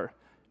facts are.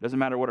 It doesn't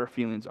matter what our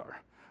feelings are.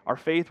 Our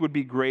faith would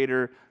be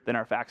greater than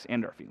our facts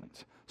and our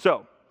feelings.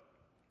 So,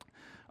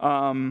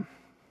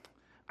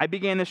 I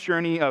began this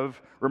journey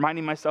of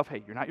reminding myself,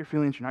 hey, you're not your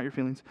feelings, you're not your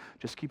feelings.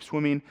 Just keep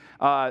swimming.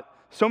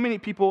 So many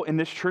people in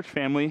this church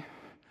family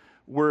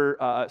were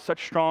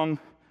such strong,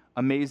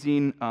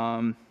 amazing,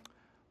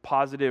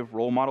 positive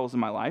role models in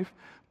my life.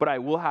 But I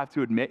will have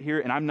to admit here,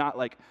 and I'm not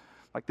like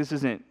this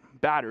isn't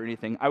bad or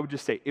anything. I would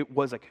just say it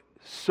was like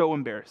so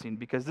embarrassing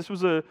because this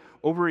was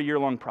over a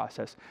year-long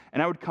process.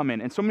 And I would come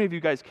in, and so many of you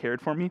guys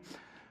cared for me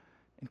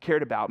and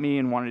cared about me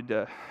and wanted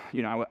to,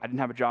 I didn't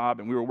have a job,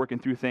 and we were working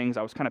through things.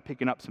 I was kind of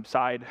picking up some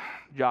side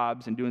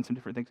jobs and doing some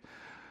different things.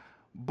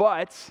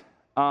 But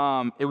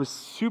it was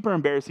super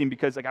embarrassing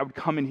because I would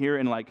come in here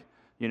and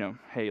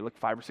hey,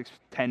 5 or 6,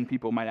 10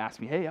 people might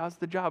ask me, hey, how's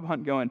the job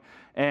hunt going?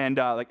 And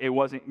it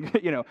wasn't,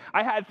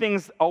 I had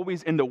things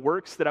always in the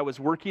works that I was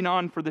working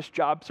on for this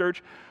job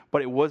search,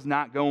 but it was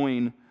not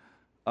going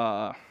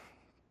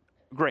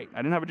great. I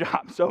didn't have a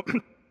job. So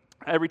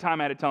every time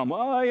I had to tell them,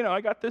 well,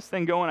 I got this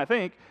thing going, I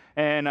think,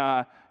 and,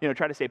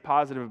 try to stay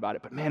positive about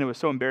it. But man, it was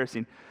so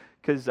embarrassing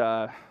because,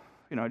 I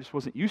just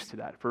wasn't used to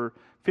that. For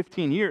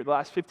 15 years, the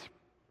last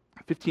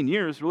 15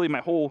 years, really my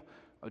whole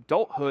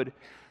adulthood,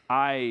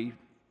 I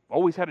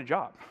always had a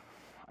job.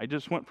 I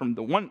just went from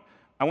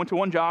I went to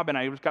one job and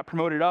I got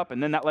promoted up,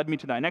 and then that led me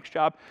to my next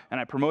job, and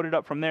I promoted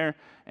up from there.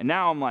 And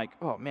now I'm like,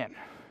 oh man,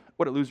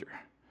 what a loser.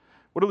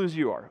 What a loser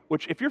you are.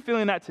 Which, if you're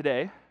feeling that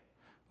today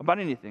about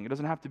anything, it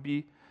doesn't have to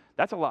be,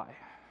 that's a lie.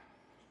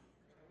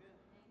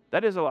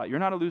 That is a lie. You're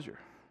not a loser.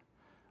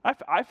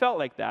 I felt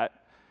like that,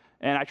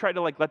 and I tried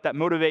to let that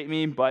motivate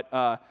me, but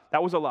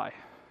that was a lie.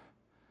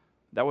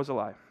 That was a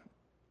lie.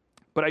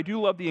 But I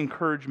do love the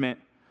encouragement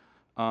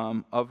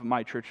of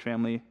my church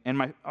family, and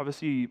my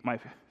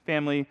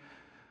family,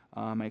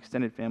 my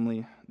extended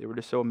family. They were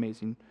just so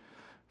amazing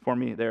for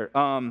me there.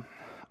 I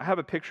I have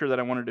a picture that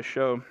I wanted to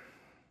show.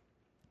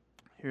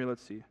 Here,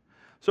 let's see.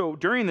 So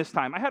during this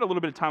time, I had a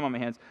little bit of time on my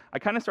hands. I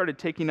kind of started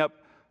taking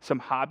up some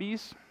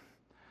hobbies,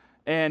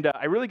 and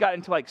I really got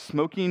into like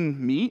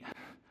smoking meat.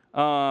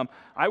 I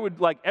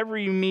would like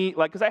every meat,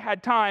 like, because I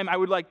had time, I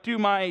would like do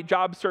my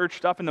job search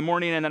stuff in the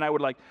morning, and then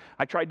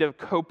I tried to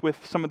cope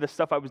with some of the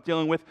stuff I was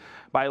dealing with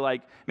by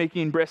like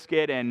making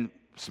brisket and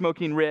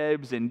smoking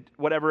ribs and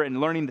whatever,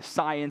 and learning the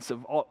science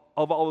of all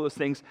of those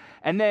things.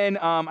 And then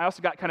I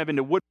also got kind of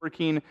into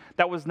woodworking.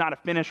 That was not a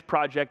finished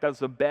project. That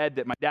was a bed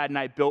that my dad and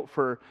I built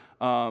for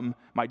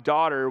my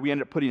daughter. We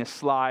ended up putting a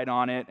slide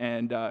on it,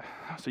 and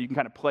so you can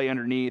kind of play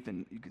underneath,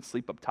 and you can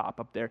sleep up top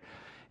up there.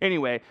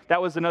 Anyway,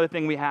 that was another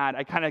thing we had.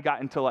 I kind of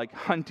got into like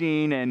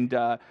hunting and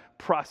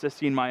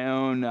processing my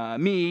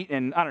own meat,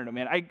 and I don't know,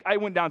 man. I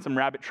went down some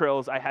rabbit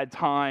trails. I had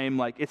time.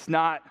 Like,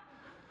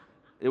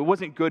 it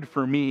wasn't good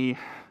for me.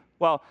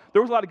 Well,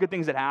 there was a lot of good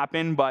things that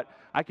happened, but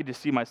I could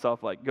just see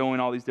myself like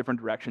going all these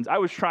different directions. I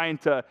was trying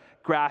to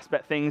grasp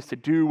at things to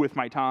do with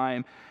my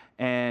time,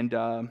 and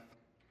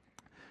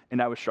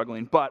I was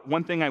struggling. But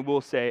one thing I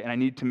will say, and I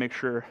need to make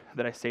sure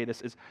that I say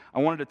this, is I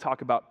wanted to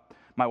talk about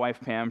my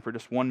wife, Pam, for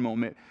just one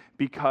moment,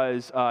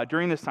 because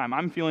during this time,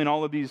 I'm feeling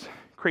all of these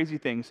crazy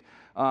things.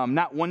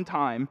 Not one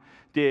time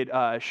did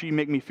she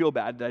make me feel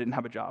bad that I didn't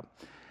have a job.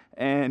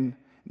 And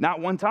not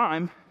one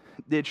time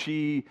did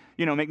she,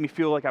 make me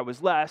feel like I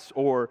was less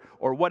or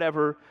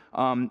whatever.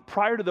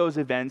 Prior to those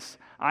events,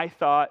 I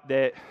thought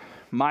that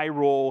my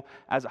role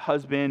as a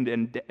husband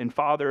and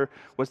father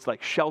was to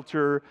like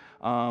shelter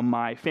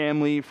my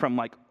family from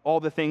like all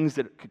the things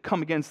that could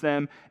come against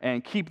them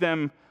and keep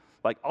them.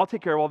 Like, I'll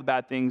take care of all the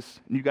bad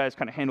things, and you guys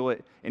kind of handle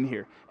it in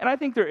here. And I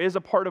think there is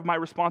a part of my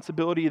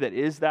responsibility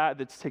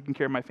that's taking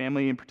care of my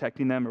family and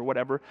protecting them or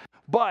whatever.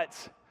 But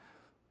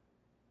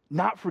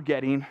not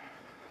forgetting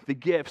the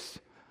gifts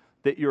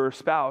that your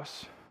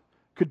spouse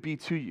could be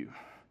to you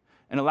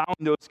and allowing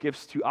those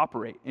gifts to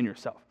operate in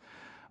yourself.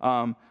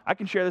 I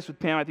can share this with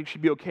Pam. I think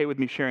she'd be okay with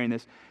me sharing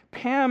this.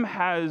 Pam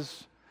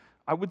has,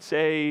 I would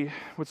say,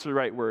 what's the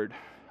right word?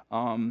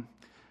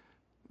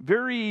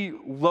 Very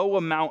low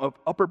amount of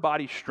upper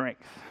body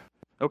strength,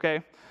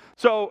 okay?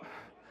 So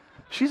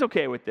she's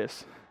okay with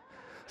this.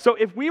 So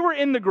if we were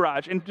in the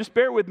garage, and just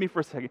bear with me for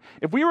a second,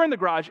 if we were in the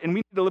garage and we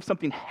needed to lift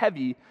something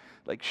heavy,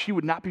 like she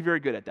would not be very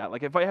good at that.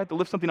 Like if I had to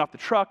lift something off the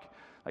truck,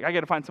 like I got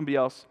to find somebody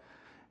else.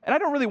 And I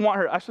don't really want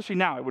her, especially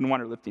now, I wouldn't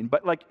want her lifting,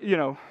 but like,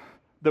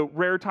 the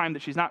rare time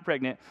that she's not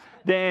pregnant,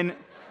 then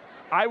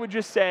I would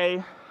just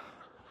say,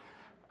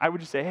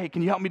 hey,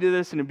 can you help me do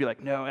this? And it'd be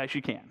like, no, she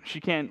can't. She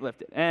can't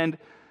lift it. And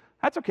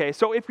that's okay.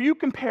 So if you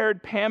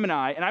compared Pam and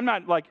I, and I'm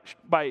not like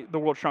by the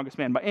world's strongest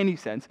man by any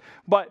sense,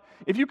 but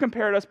if you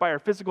compared us by our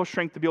physical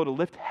strength to be able to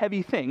lift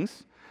heavy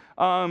things,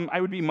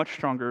 I would be much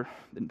stronger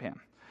than Pam.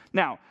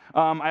 Now,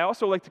 I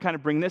also like to kind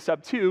of bring this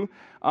up too,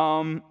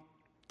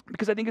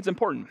 because I think it's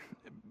important.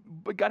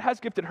 But God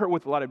has gifted her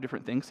with a lot of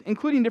different things,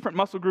 including different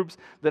muscle groups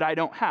that I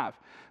don't have,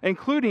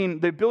 including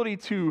the ability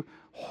to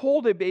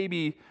hold a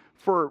baby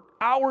for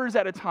hours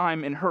at a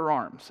time in her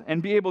arms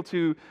and be able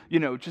to,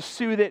 just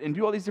soothe it and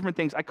do all these different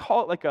things. I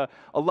call it like a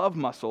love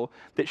muscle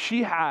that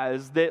she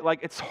has that like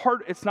it's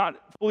hard, it's not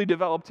fully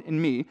developed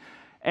in me.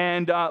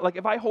 And like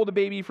if I hold a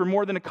baby for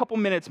more than a couple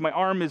minutes, my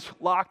arm is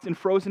locked and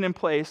frozen in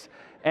place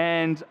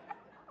and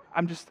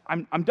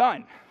I'm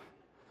done.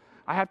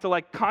 I have to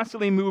like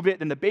constantly move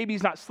it and the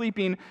baby's not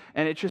sleeping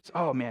and it's just,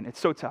 oh man, it's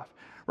so tough,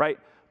 right?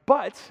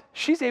 But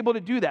she's able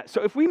to do that.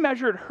 So if we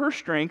measured her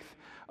strength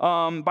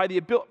by the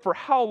ability for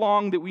how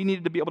long that we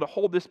needed to be able to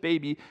hold this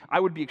baby, I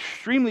would be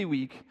extremely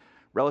weak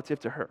relative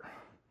to her,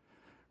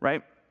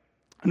 right?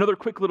 Another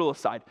quick little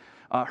aside.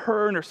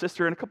 Her and her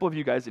sister and a couple of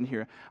you guys in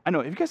here, I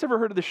know, have you guys ever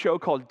heard of the show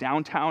called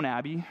Downton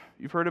Abbey?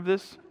 You've heard of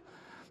this?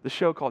 The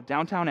show called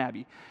Downton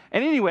Abbey.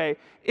 And anyway,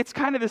 it's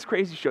kind of this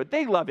crazy show.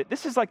 They love it.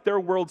 This is like their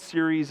World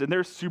Series and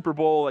their Super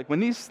Bowl. Like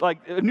when these, like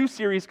a new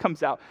series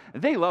comes out,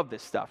 they love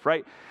this stuff,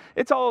 right?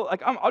 It's all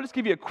like, I'll just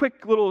give you a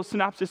quick little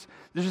synopsis.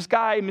 There's this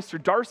guy,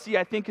 Mr. Darcy,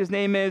 I think his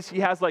name is. He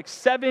has like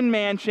 7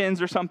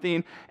 mansions or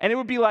something. And it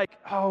would be like,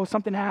 oh,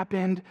 something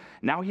happened.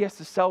 Now he has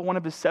to sell one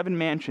of his 7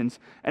 mansions.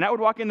 And I would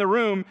walk in the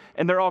room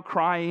and they're all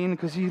crying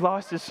because he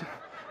lost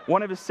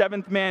one of his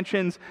 7th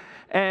mansions.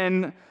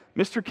 And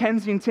Mr.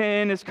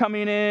 Kensington is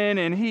coming in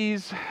and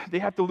they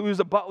have to lose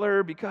a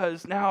butler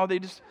because now they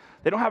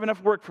don't have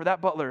enough work for that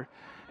butler.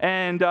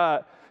 And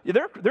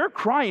they're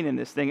crying in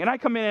this thing. And I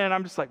come in and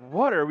I'm just like,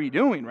 what are we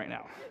doing right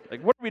now?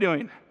 Like, what are we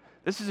doing?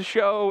 This is a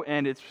show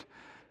and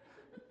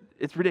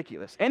it's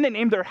ridiculous. And they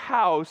named their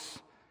house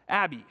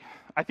Abby.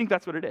 I think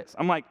that's what it is.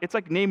 I'm like, it's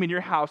like naming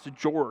your house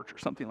George or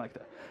something like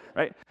that,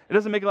 right? It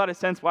doesn't make a lot of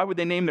sense. Why would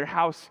they name their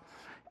house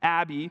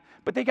Abby?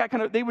 But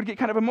they would get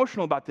kind of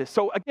emotional about this.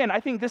 So again,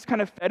 I think this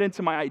kind of fed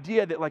into my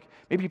idea that like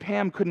maybe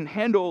Pam couldn't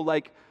handle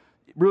like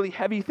really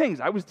heavy things.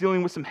 I was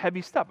dealing with some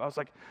heavy stuff. I was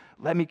like,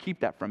 let me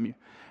keep that from you.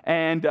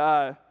 And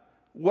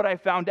what I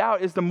found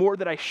out is the more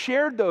that I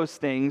shared those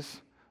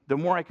things, the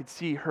more I could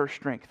see her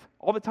strength.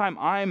 All the time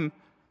I'm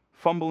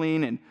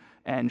fumbling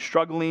and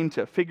struggling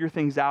to figure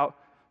things out,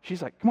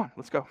 she's like, come on,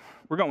 let's go.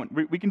 We're going.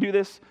 We can do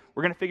this.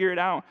 We're going to figure it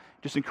out.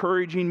 Just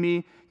encouraging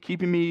me,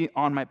 keeping me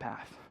on my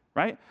path,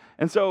 right?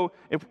 And so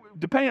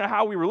depending on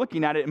how we were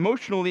looking at it,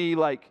 emotionally,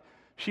 like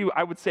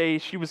I would say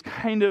she was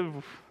kind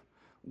of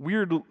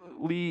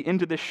weirdly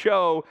into the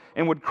show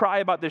and would cry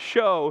about the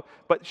show,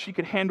 but she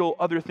could handle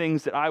other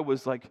things that I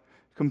was like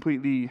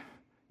completely,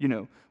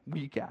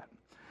 weak at.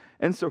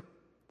 And so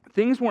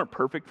things weren't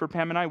perfect for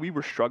Pam and I. We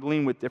were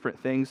struggling with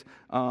different things,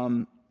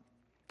 kind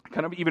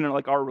of even in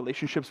like our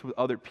relationships with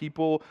other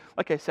people.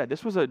 Like I said,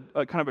 this was a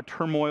kind of a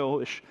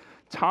turmoil-ish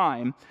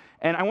time.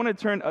 And I want to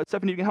turn,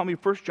 Stephanie, you can help me,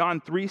 1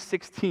 John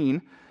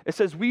 3:16. It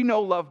says, we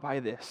know love by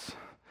this,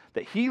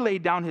 that he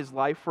laid down his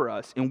life for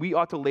us, and we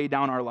ought to lay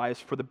down our lives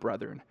for the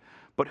brethren.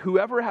 But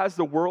whoever has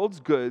the world's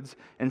goods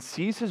and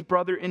sees his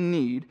brother in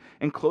need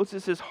and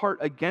closes his heart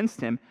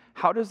against him,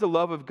 how does the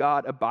love of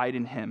God abide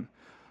in him?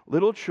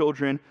 Little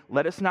children,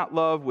 let us not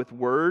love with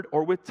word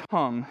or with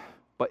tongue,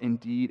 but in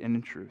deed and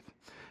in truth.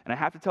 And I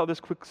have to tell this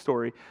quick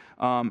story,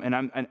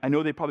 and I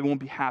know they probably won't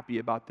be happy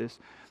about this,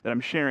 that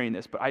I'm sharing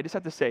this, but I just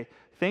have to say,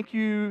 thank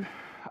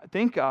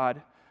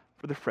God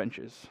for the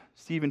Frenches,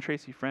 Steve and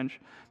Tracy French.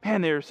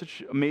 Man, they're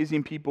such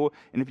amazing people,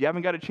 and if you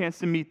haven't got a chance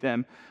to meet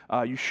them,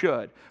 you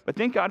should. But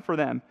thank God for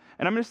them.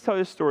 And I'm going to tell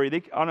you this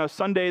story. On a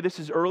Sunday, this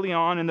is early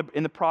on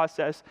in the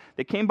process,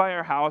 they came by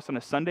our house on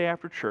a Sunday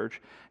after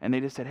church, and they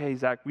just said, hey,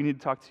 Zach, we need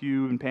to talk to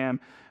you and Pam.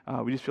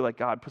 We just feel like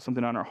God put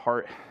something on our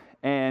heart.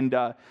 And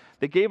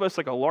they gave us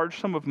like a large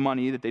sum of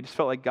money that they just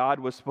felt like God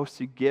was supposed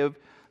to give,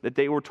 that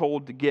they were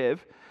told to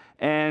give.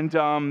 And,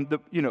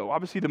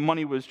 obviously the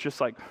money was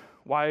just like,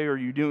 why are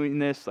you doing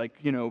this? Like,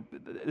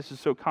 this is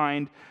so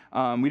kind.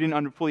 We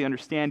didn't fully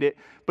understand it.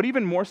 But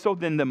even more so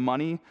than the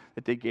money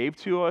that they gave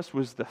to us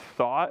was the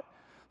thought.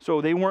 So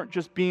they weren't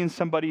just being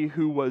somebody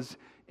who was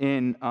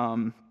in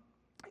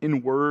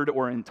word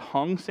or in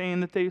tongue saying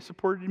that they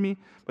supported me,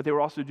 but they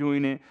were also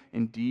doing it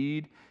in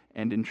deed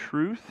and in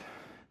truth.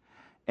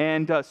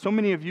 And so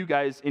many of you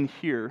guys in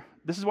here,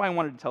 this is why I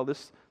wanted to tell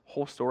this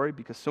whole story,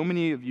 because so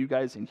many of you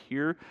guys in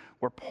here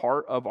were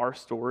part of our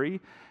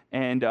story.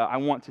 And I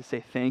want to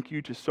say thank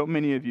you to so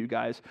many of you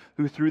guys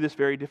who, through this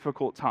very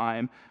difficult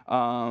time,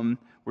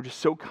 were just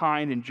so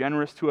kind and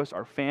generous to us,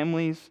 our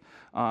families,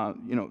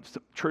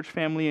 church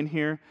family in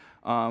here.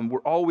 We're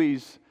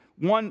always,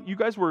 you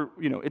guys were,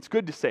 it's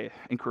good to say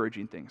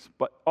encouraging things,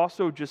 but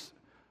also just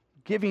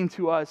giving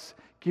to us,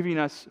 giving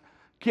us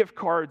gift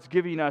cards,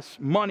 giving us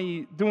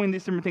money, doing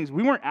these different things.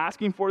 We weren't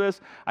asking for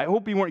this. I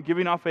hope we weren't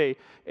giving off a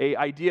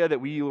idea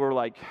that we were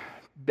like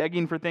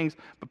begging for things,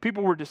 but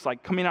people were just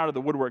like coming out of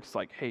the woodworks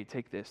like, hey,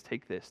 take this,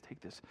 take this,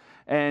 take this.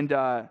 And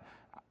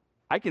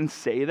I can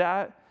say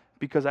that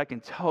because I can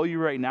tell you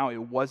right now,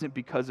 it wasn't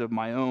because of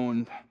my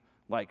own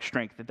like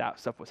strength that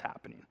stuff was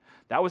happening.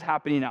 That was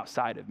happening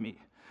outside of me.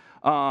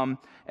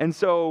 And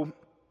so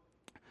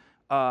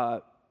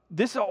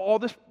all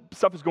this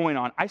stuff is going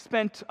on. I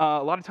spent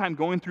a lot of time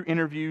going through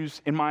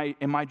interviews in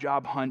my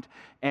job hunt,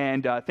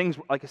 and things,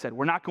 like I said,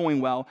 were not going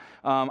well.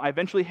 I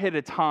eventually hit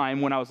a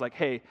time when I was like,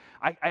 hey,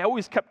 I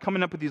always kept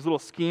coming up with these little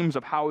schemes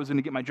of how I was going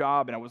to get my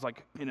job, and I was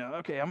like,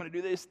 okay, I'm going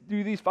to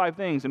do these 5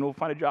 things, and we'll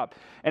find a job.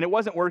 And it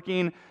wasn't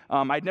working.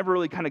 I'd never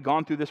really kind of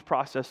gone through this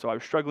process, so I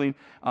was struggling.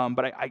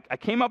 But I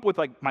came up with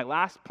like my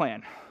last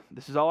plan.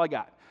 This is all I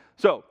got.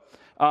 So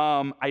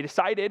I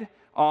decided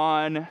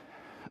on,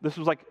 this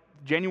was like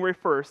January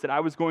 1st, that I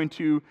was going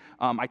to,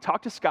 I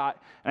talked to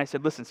Scott, and I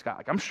said, listen, Scott,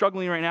 like I'm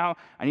struggling right now.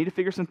 I need to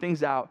figure some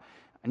things out.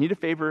 I need a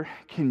favor.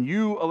 Can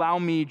you allow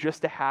me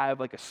just to have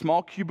like a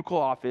small cubicle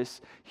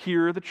office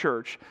here at the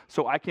church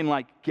so I can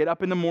like get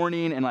up in the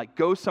morning and like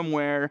go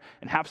somewhere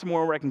and have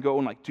somewhere where I can go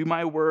and like do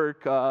my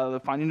work,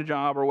 finding a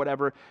job or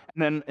whatever.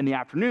 And then in the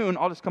afternoon,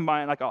 I'll just come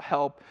by and like I'll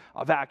help,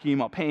 I'll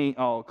vacuum, I'll paint,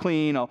 I'll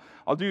clean,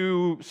 I'll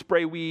do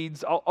spray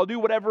weeds. I'll do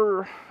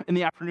whatever in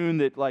the afternoon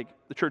that like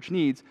the church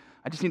needs.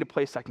 I just need a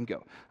place I can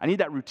go. I need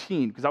that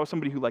routine because I was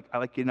somebody who I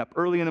like getting up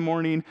early in the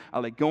morning. I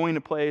like going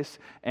to place.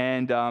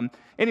 And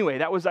anyway,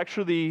 that was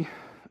actually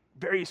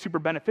very super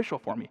beneficial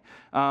for me.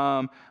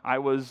 I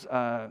was,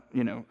 I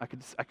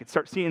could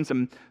start seeing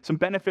some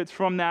benefits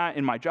from that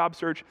in my job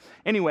search.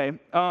 Anyway,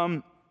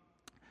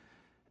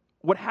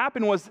 what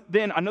happened was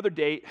then another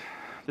date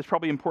that's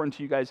probably important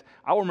to you guys.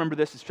 I'll remember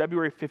this is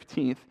February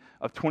 15th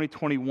of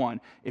 2021.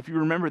 If you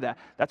remember that,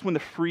 that's when the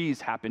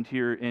freeze happened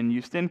here in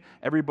Houston.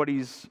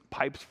 Everybody's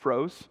pipes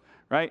froze,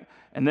 right?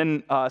 And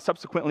then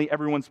subsequently,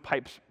 everyone's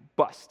pipes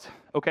bust,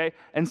 okay?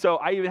 And so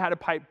I even had a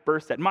pipe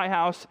burst at my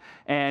house.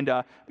 And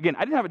again, I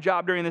didn't have a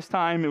job during this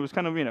time. It was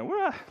kind of,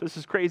 this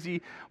is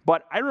crazy.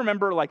 But I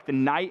remember like the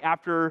night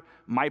after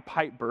my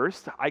pipe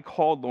burst, I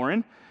called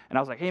Lauren. And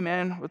I was like, hey,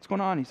 man, what's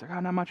going on? He's like,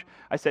 not much.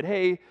 I said,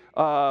 hey,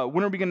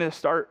 when are we going to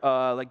start?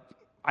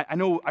 I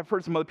know I've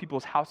heard some other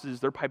people's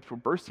houses, their pipes were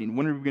bursting.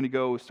 When are we going to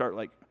go start,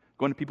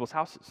 going to people's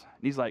houses?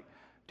 And he's like,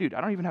 dude,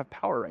 I don't even have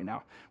power right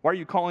now. Why are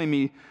you calling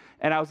me?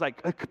 And I was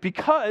like,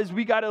 because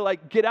we got to,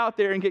 get out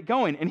there and get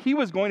going. And he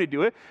was going to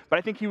do it, but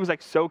I think he was,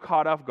 so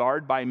caught off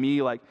guard by me,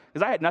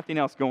 because I had nothing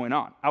else going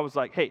on. I was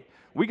like, hey,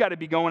 we got to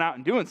be going out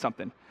and doing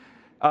something.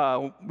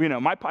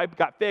 my pipe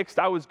got fixed.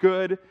 I was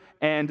good.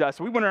 And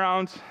so we went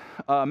around,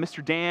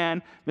 Mr.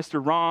 Dan,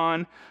 Mr.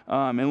 Ron,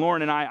 and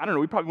Lauren and I don't know,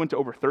 we probably went to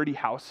over 30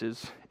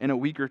 houses in a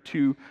week or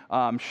two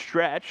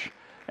stretch.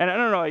 And I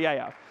don't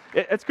know,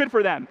 it's good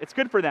for them. It's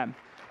good for them.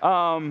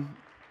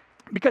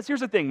 Because here's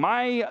the thing,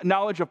 my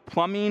knowledge of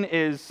plumbing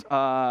is,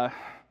 I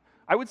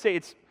would say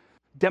it's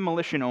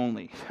demolition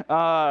only.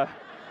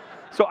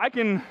 So I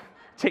can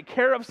take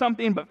care of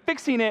something, but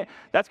fixing it,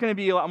 that's going to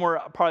be a lot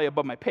more probably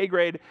above my pay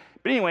grade.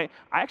 But anyway,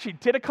 I actually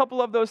did a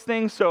couple of those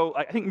things. So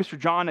I think Mr.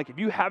 John, if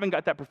you haven't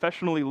got that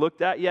professionally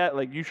looked at yet,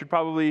 you should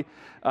probably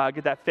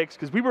get that fixed.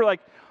 Because we were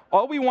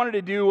all we wanted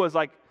to do was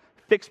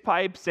fix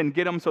pipes and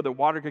get them so the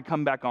water could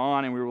come back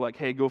on. And we were like,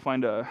 hey, go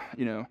find a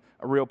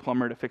real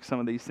plumber to fix some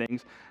of these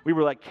things. We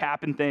were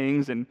capping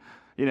things and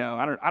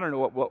I don't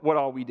know what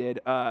all we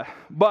did,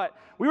 but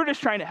we were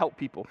just trying to help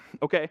people,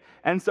 okay?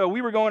 And so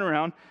we were going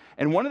around,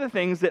 and one of the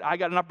things that I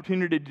got an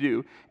opportunity to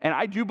do, and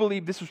I do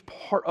believe this was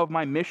part of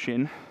my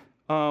mission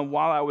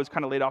while I was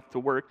kind of laid off to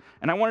work,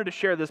 and I wanted to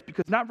share this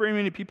because not very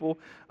many people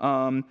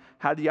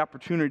had the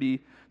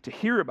opportunity to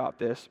hear about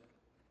this,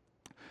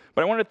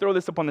 but I wanted to throw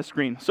this up on the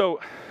screen. So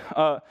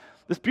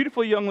this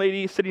beautiful young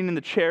lady sitting in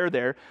the chair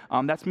there,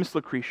 that's Miss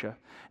Lucretia,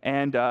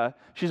 and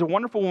she's a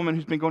wonderful woman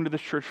who's been going to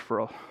this church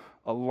for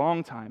a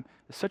long time.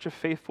 Is such a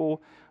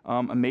faithful,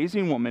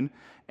 amazing woman,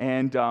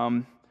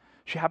 and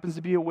she happens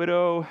to be a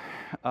widow.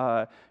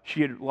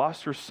 She had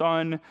lost her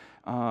son,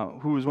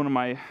 who was one of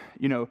my,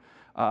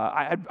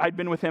 I'd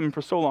been with him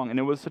for so long, and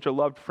it was such a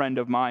loved friend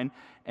of mine,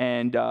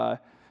 and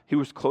he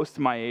was close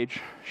to my age.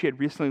 She had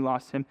recently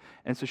lost him,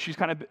 and so she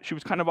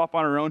was kind of off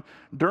on her own.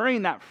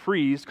 During that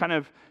freeze,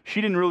 she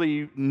didn't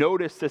really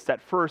notice this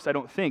at first, I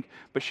don't think,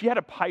 but she had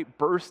a pipe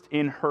burst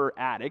in her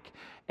attic,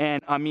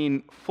 and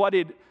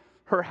flooded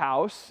her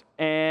house,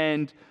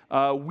 and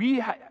we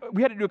had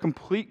to do a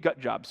complete gut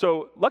job.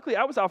 So luckily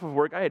I was off of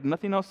work. I had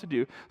nothing else to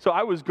do. So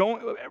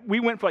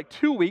we went for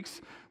 2 weeks.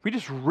 We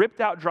just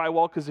ripped out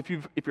drywall because if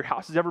your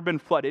house has ever been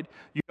flooded,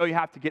 you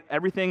have to get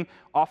everything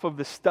off of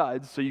the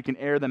studs so you can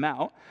air them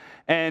out.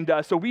 And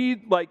so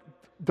we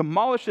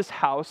demolished this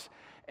house.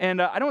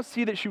 And I don't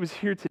see that she was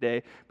here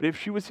today, but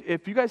if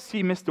you guys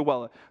see Miss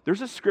Dewella,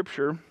 there's a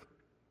scripture,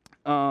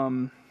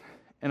 and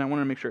I want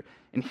to make sure.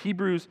 In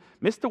Hebrews,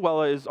 Miss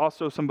Dewella is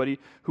also somebody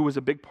who was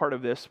a big part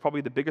of this,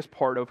 probably the biggest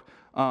part of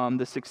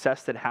the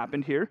success that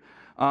happened here.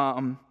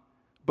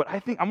 But I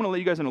think I'm going to let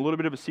you guys in a little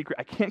bit of a secret.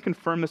 I can't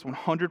confirm this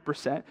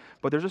 100%,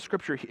 but there's a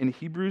scripture in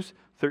Hebrews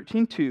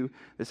 13:2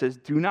 that says,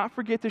 "Do not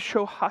forget to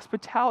show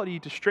hospitality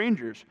to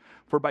strangers,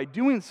 for by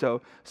doing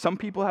so, some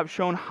people have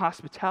shown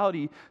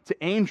hospitality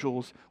to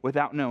angels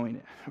without knowing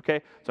it." Okay,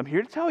 so I'm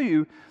here to tell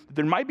you that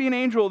there might be an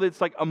angel that's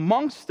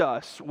amongst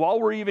us while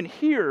we're even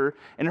here,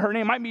 and her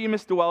name might be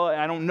Miss Dewella,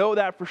 and I don't know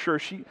that for sure.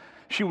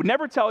 She would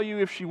never tell you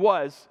if she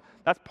was.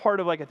 That's part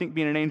of I think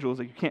being an angel is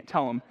you can't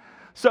tell them.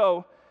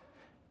 So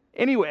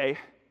anyway,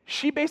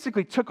 she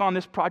basically took on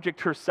this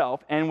project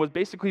herself and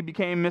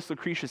became Miss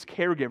Lucretia's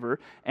caregiver.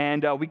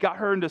 And we got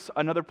her into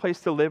another place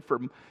to live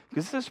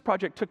because this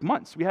project took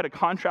months. We had a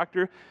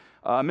contractor.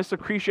 Miss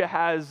Lucretia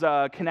has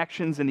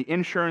connections in the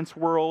insurance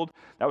world.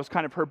 That was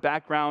kind of her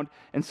background.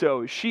 And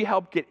so she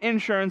helped get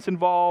insurance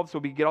involved so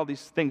we get all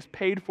these things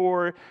paid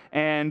for.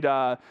 And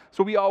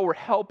so we all were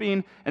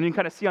helping. And you can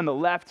kind of see on the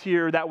left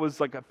here, that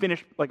was a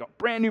finished, a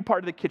brand new part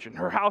of the kitchen.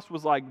 Her house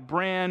was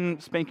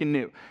brand spanking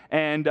new.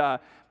 And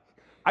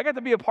I got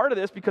to be a part of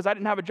this because I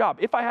didn't have a job.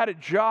 If I had a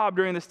job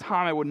during this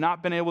time, I would not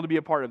have been able to be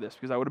a part of this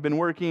because I would have been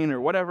working or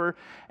whatever.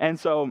 And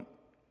so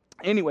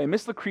anyway,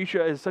 Miss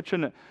Lucretia is such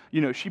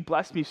she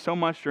blessed me so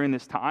much during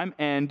this time.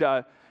 And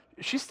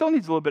she still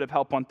needs a little bit of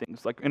help on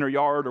things in her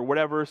yard or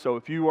whatever. So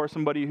if you are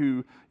somebody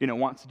who,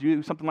 wants to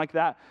do something like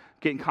that,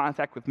 get in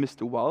contact with Miss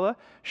Dewella.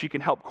 She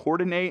can help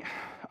coordinate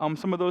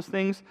some of those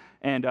things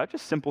and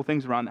just simple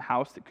things around the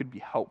house that could be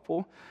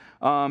helpful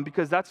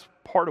because that's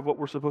part of what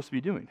we're supposed to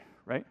be doing,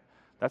 right?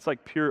 That's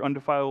pure,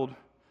 undefiled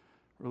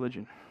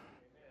religion,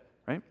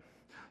 right?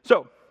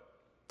 So,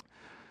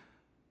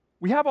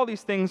 we have all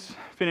these things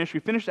finished.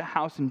 We finished the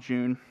house in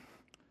June.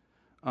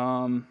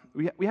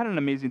 We had an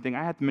amazing thing.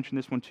 I had to mention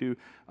this one too.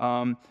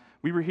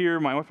 We were here,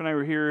 my wife and I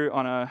were here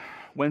on a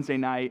Wednesday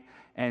night,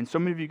 and so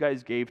many of you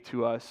guys gave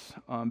to us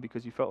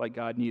because you felt like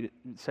God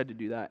said to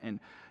do that. And,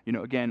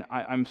 again,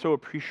 I'm so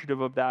appreciative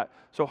of that,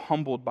 so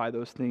humbled by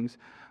those things.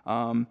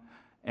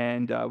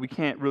 And we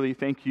can't really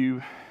thank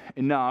you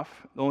enough.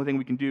 The only thing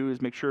we can do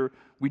is make sure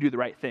we do the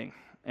right thing,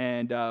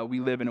 and we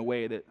live in a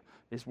way that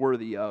is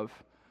worthy of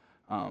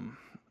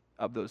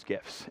those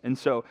gifts. And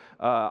so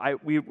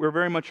we're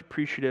very much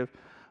appreciative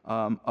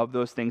of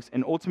those things,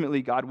 and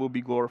ultimately God will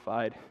be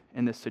glorified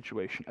in this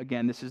situation.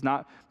 Again, this is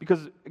not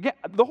because again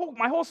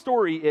my whole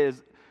story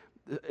is,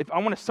 if I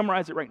want to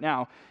summarize it right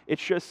now,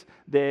 it's just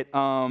that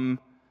none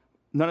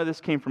of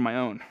this came from my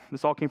own.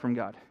 This all came from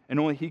God. And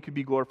only He could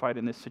be glorified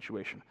in this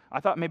situation. I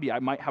thought maybe I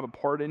might have a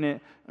part in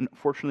it.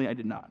 Unfortunately, I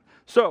did not.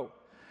 So,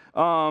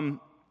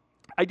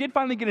 I did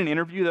finally get an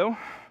interview, though,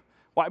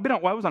 Well,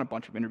 I was on a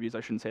bunch of interviews.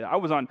 I shouldn't say that. I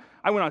went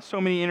on so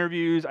many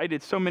interviews. I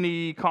did so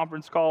many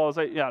conference calls.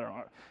 I don't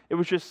know. It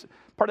was just,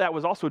 part of that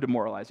was also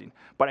demoralizing.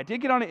 But I did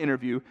get on an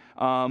interview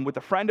with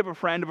a friend of a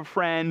friend of a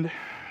friend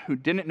who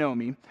didn't know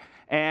me.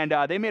 And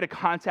they made a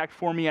contact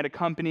for me at a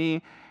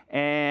company.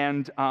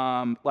 And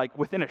like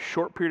within a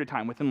short period of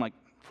time, within like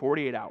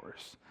 48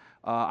 hours,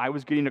 I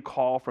was getting a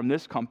call from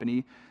this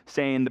company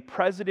saying the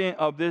president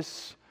of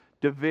this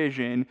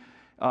division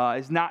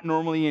is not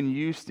normally in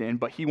Houston,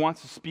 but he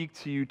wants to speak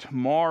to you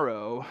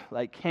tomorrow.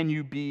 Like, can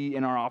you be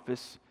in our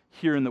office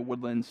here in the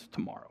Woodlands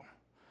tomorrow?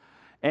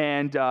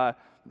 And I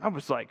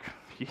was like,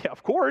 yeah,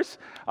 of course.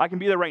 I can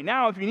be there right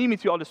now. If you need me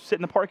to, I'll just sit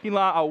in the parking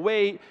lot. I'll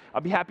wait.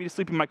 I'll be happy to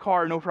sleep in my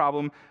car, no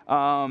problem.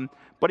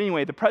 But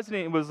anyway, the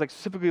president was like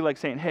specifically like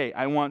saying, hey,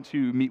 I want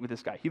to meet with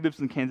this guy. He lives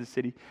in Kansas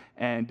City,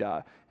 and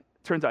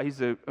turns out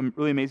he's a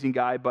really amazing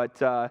guy.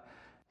 But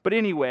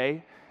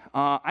anyway,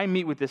 I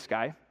meet with this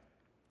guy.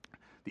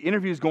 The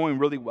interview is going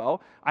really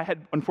well. I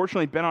had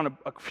unfortunately been on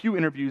a few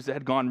interviews that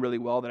had gone really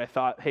well that I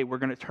thought, hey, we're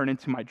going to turn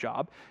into my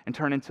job and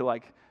turn into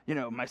like,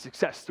 my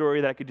success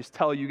story that I could just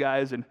tell you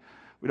guys and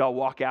we'd all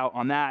walk out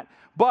on that.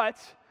 But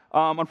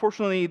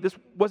unfortunately, this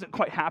wasn't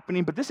quite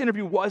happening, but this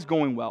interview was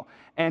going well.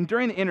 And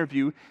during the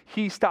interview,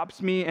 he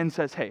stops me and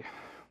says, hey,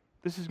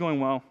 this is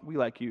going well. We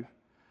like you.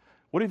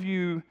 What have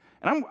you,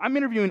 and I'm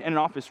interviewing in an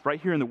office right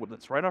here in the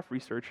Woodlands, right off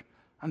Research.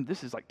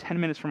 This is like 10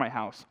 minutes from my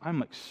house. I'm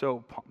like so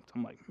pumped.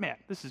 I'm like, man,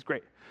 this is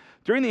great.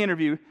 During the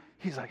interview,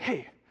 he's like,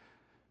 hey,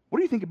 what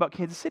do you think about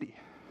Kansas City?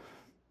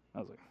 I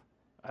was like,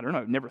 I don't know.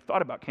 I've never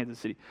thought about Kansas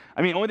City.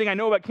 I mean, the only thing I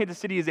know about Kansas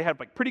City is they have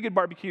like pretty good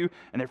barbecue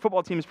and their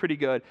football team is pretty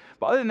good.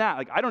 But other than that,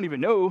 like I don't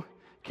even know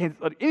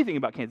anything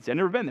about Kansas City. I've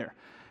never been there.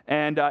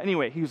 And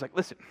anyway, he was like,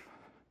 listen,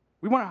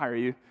 we want to hire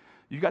you.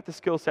 You got the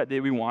skill set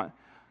that we want.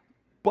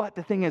 But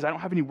the thing is, I don't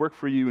have any work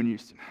for you in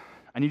Houston.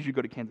 I need you to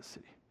go to Kansas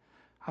City.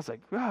 I was like,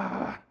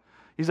 ah.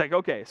 He's like,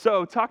 okay,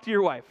 so talk to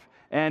your wife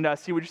and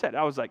see what you said.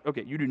 I was like,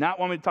 okay, you do not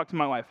want me to talk to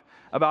my wife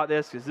about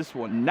this because this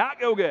will not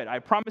go good. I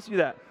promise you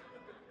that.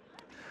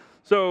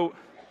 So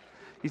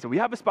he said, we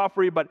have a spot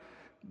for you, but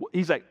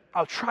he's like,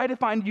 I'll try to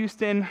find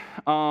Houston,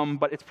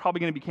 but it's probably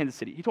going to be Kansas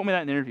City. He told me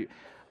that in the interview.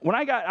 When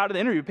I got out of the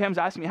interview, Pam's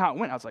asking me how it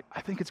went. I was like,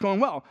 I think it's going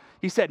well.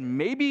 He said,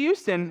 maybe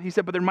Houston. He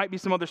said, but there might be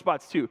some other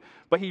spots too.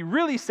 But he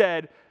really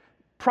said,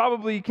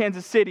 probably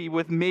Kansas City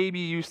with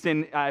maybe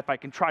Houston if I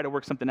can try to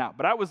work something out.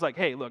 But I was like,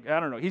 hey, look, I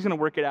don't know. He's going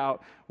to work it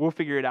out. We'll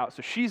figure it out.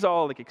 So she's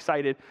all like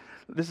excited.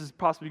 This is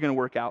possibly going to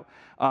work out.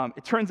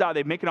 It turns out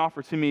they make an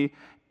offer to me,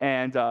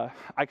 and I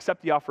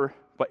accept the offer,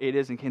 but it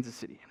is in Kansas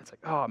City. And it's like,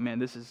 oh, man,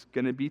 this is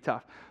going to be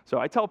tough. So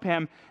I tell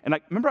Pam, and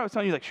remember I was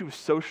telling you, like, she was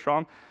so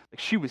strong.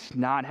 Like, she was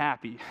not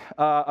happy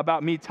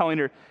about me telling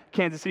her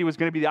Kansas City was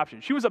going to be the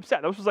option. She was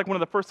upset. This was like one of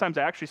the first times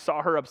I actually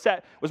saw her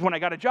upset was when I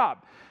got a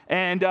job.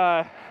 And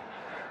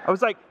I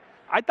was like,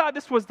 I thought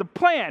this was the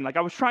plan. Like,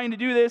 I was trying to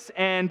do this,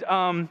 and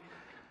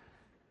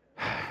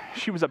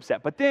she was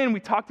upset. But then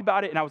we talked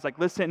about it, and I was like,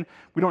 listen,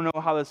 we don't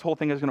know how this whole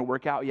thing is going to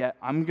work out yet.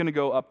 I'm going to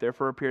go up there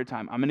for a period of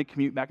time. I'm going to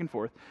commute back and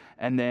forth,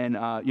 and then,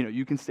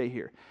 you can stay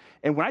here.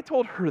 And when I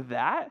told her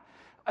that,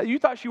 you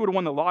thought she would have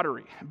won the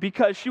lottery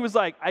because she was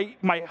like,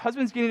 my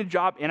husband's getting a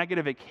job and I get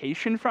a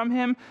vacation from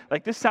him.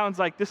 Like, this sounds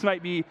like this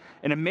might be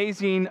an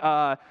amazing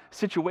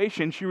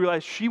situation. She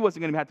realized she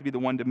wasn't going to have to be the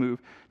one to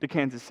move to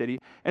Kansas City.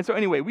 And so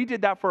anyway, we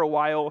did that for a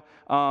while.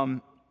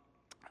 I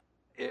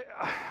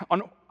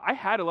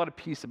had a lot of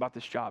peace about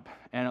this job.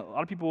 And a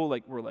lot of people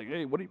were like,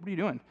 hey, what are you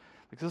doing?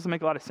 Like, this doesn't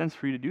make a lot of sense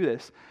for you to do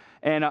this.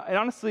 And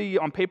honestly,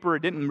 on paper,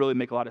 it didn't really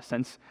make a lot of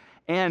sense.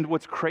 And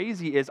what's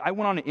crazy is I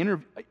went on an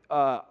interview.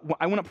 I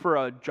went up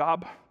for a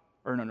job,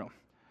 an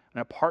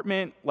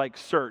apartment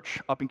search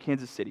up in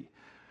Kansas City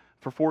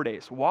for 4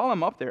 days. While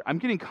I'm up there, I'm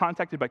getting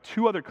contacted by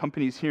 2 other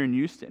companies here in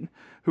Houston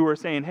who are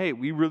saying, hey,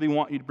 we really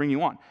want you to bring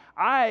you on.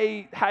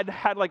 I had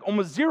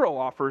almost 0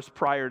 offers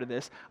prior to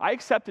this. I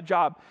accept a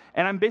job,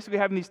 and I'm basically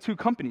having these 2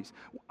 companies.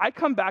 I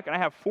come back, and I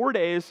have 4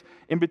 days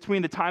in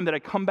between the time that I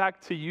come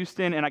back to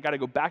Houston, and I got to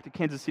go back to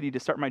Kansas City to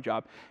start my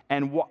job.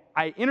 And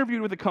I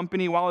interviewed with a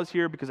company while I was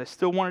here because I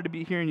still wanted to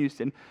be here in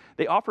Houston.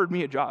 They offered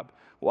me a job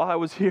while I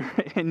was here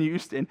in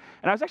Houston.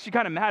 And I was actually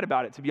kind of mad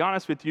about it, to be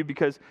honest with you,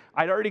 because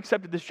I'd already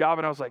accepted this job,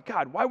 and I was like,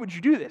 God, why would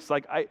you do this?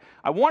 Like,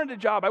 I wanted a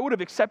job. I would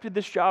have accepted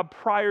this job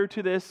prior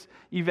to this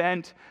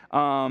event.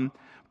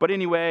 But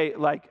anyway,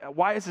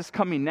 why is this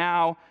coming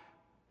now?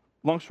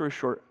 Long story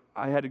short,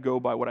 I had to go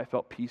by what I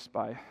felt peace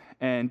by.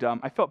 And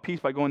I felt peace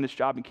by going to this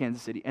job in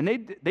Kansas City. And they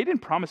didn't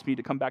promise me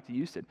to come back to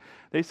Houston.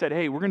 They said,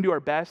 hey, we're going to do our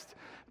best.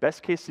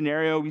 Best case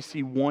scenario, we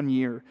see 1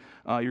 year.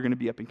 You're going to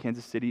be up in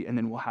Kansas City, and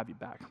then we'll have you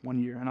back 1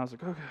 year. And I was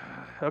like,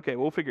 okay,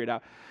 we'll figure it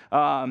out.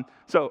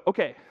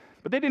 Okay.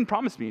 But they didn't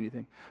promise me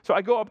anything. So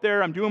I go up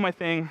there. I'm doing my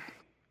thing.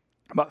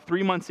 About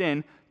 3 months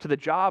in to the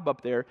job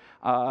up there,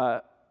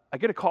 I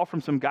get a call from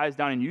some guys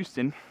down in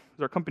Houston.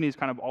 Our company is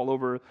kind of all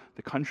over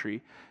the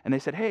country. And they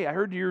said, hey, I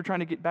heard you were trying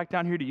to get back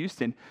down here to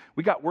Houston.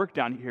 We got work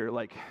down here.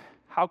 Like,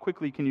 how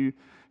quickly can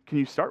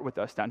you start with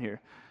us down here?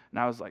 And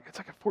I was like, it's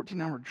like a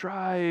 14-hour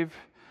drive.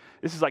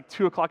 this is like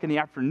 2 o'clock in the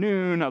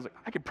afternoon. I was like,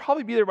 I could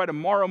probably be there by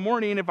tomorrow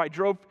morning if I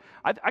drove.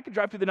 I could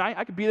drive through the night.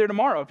 I could be there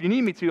tomorrow. If you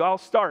need me to, I'll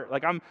start.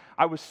 Like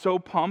I was so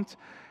pumped.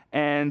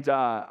 And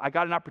I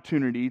got an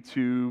opportunity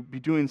to be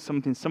doing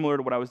something similar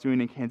to what I was doing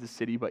in Kansas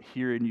City, but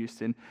here in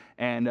Houston.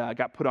 And I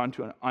got put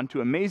onto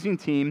an amazing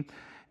team.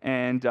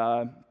 And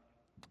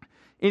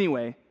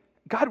anyway,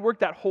 God worked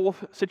that whole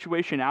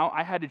situation out.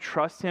 I had to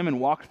trust him and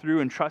walk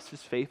through and trust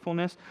his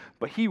faithfulness.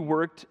 But he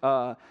worked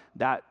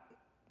that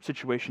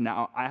situation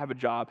out. I have a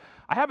job.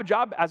 I have a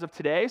job as of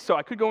today, so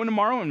I could go in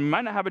tomorrow and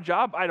might not have a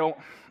job. I don't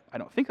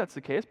think that's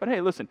the case, but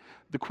hey, listen,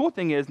 the cool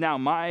thing is now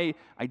my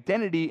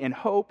identity and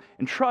hope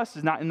and trust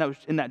is not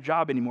in that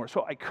job anymore.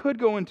 So I could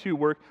go into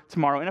work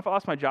tomorrow, and if I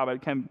lost my job, I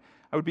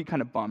would be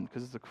kind of bummed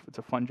because it's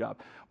a fun job.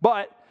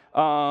 But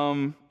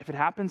if it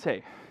happens,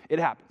 hey, it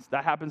happens.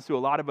 That happens to a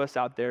lot of us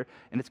out there,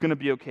 and it's going to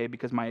be okay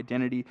because my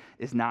identity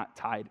is not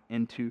tied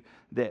into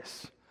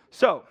this.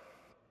 So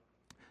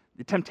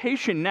the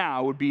temptation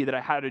now would be that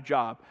I had a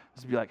job,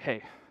 is to be like,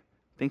 hey,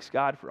 thanks,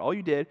 God, for all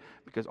you did,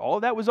 because all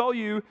of that was all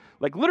you.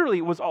 Like, literally,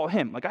 it was all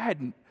him. Like, I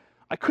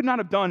could not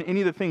have done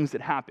any of the things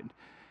that happened.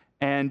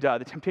 And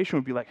the temptation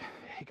would be like,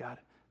 hey, God,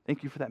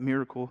 thank you for that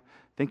miracle.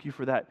 Thank you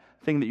for that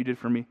thing that you did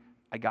for me.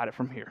 I got it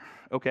from here.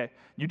 Okay,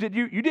 you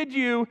did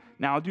you.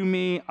 Now I'll do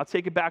me. I'll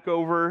take it back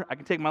over. I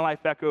can take my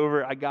life back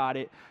over. I got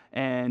it.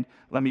 And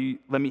let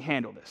me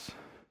handle this.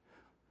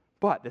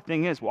 But the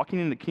thing is, walking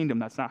in the kingdom,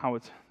 that's not how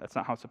it's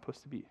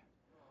supposed to be.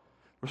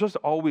 We're supposed to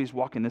always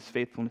walk in this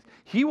faithfulness.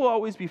 He will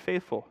always be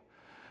faithful,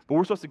 but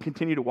we're supposed to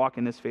continue to walk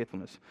in this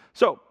faithfulness.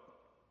 So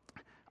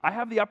I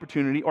had the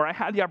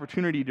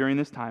opportunity during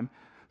this time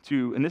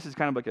to, and this is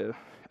kind of like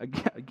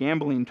a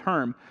gambling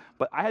term,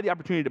 but I had the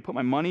opportunity to put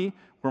my money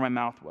where my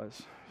mouth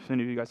was. If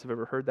any of you guys have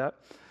ever heard that.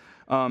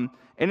 And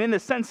in the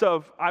sense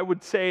of, I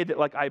would say that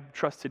like I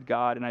trusted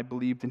God and I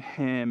believed in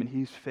him and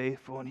he's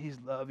faithful and he's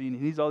loving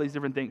and he's all these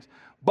different things.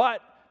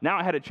 But now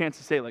I had a chance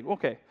to say like,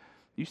 okay,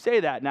 you say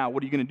that now,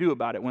 what are you going to do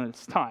about it when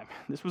it's time?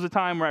 This was a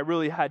time where I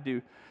really had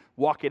to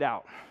walk it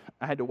out.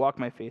 I had to walk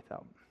my faith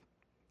out.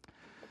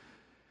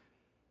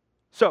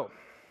 So,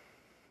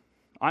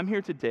 I'm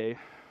here today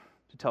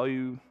to tell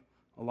you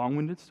a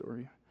long-winded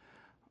story,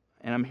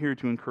 and I'm here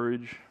to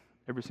encourage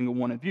every single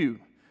one of you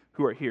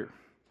who are here.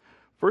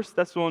 1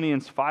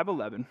 Thessalonians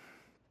 5:11.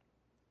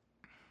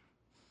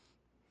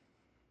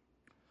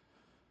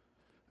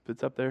 If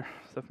it's up there,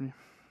 Stephanie.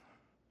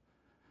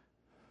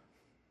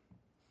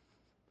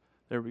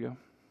 There we go.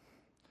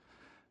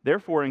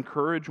 Therefore,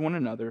 encourage one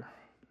another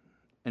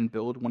and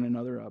build one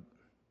another up.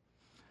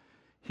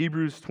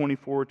 Hebrews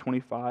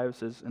 24:25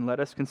 says, and let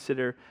us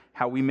consider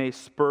how we may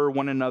spur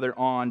one another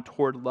on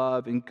toward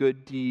love and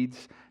good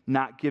deeds,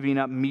 not giving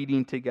up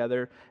meeting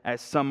together,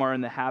 as some are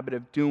in the habit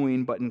of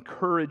doing, but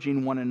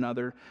encouraging one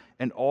another,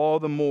 and all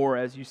the more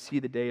as you see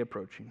the day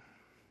approaching.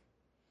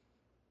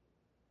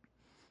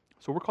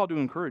 So we're called to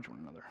encourage one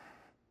another.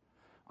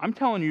 I'm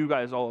telling you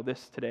guys all of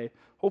this today.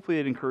 Hopefully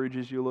it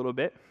encourages you a little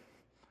bit.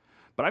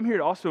 But I'm here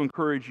to also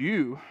encourage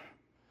you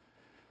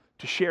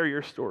to share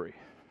your story,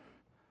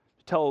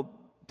 to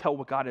tell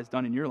what God has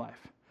done in your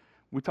life.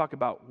 We talk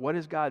about what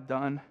has God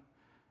done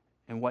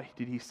and what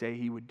did he say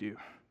he would do,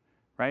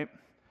 right?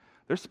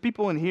 There's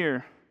people in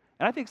here,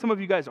 and I think some of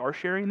you guys are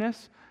sharing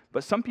this,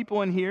 but some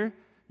people in here,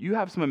 you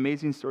have some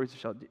amazing stories to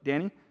share.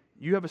 Danny,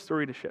 you have a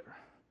story to share.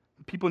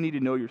 People need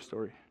to know your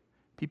story.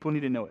 People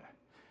need to know it.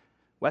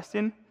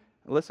 Weston,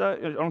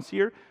 Alyssa, I don't see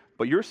her,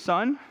 but your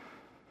son,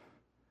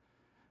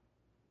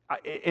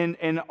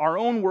 in our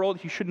own world,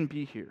 he shouldn't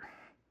be here.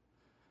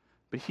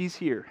 But he's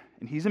here,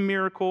 and he's a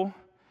miracle,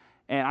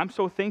 and I'm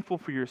so thankful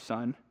for your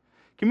son.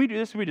 Can we do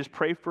this? Can we just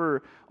pray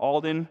for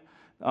Alden?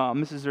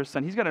 This is their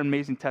son. He's got an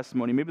amazing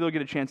testimony. Maybe they'll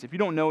get a chance. If you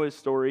don't know his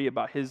story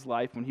about his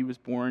life when he was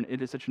born,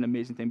 it is such an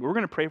amazing thing. But we're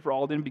going to pray for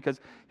Alden because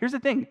here's the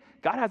thing.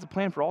 God has a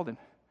plan for Alden.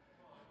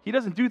 He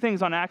doesn't do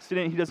things on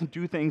accident. He doesn't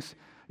do things,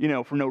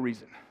 for no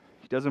reason.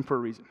 He does them for a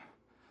reason.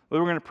 Well,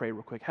 we're going to pray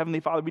real quick.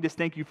 Heavenly Father, we just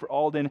thank you for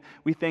Alden.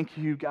 We thank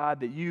you, God,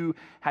 that you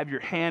have your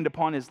hand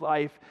upon his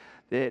life,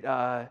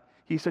 that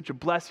he's such a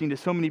blessing to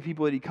so many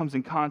people that he comes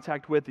in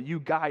contact with, that you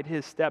guide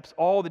his steps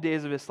all the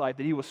days of his life,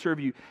 that he will serve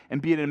you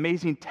and be an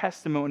amazing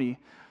testimony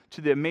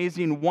to the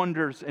amazing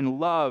wonders and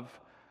love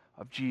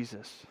of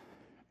Jesus.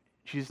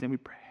 In Jesus' name we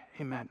pray.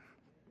 Amen.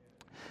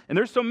 And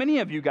there's so many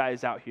of you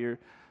guys out here.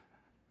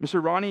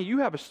 Mr. Ronnie, you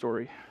have a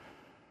story.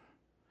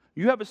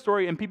 You have a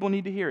story, and people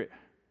need to hear it.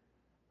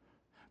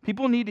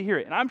 People need to hear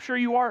it, and I'm sure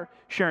you are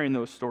sharing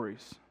those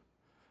stories.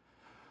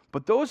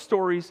 But those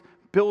stories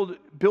build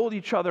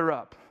each other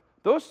up.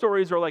 Those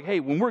stories are like, hey,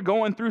 when we're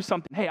going through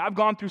something, hey, I've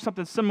gone through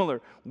something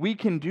similar. We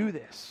can do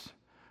this,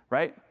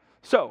 right?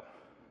 So,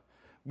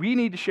 we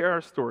need to share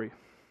our story.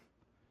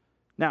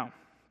 Now,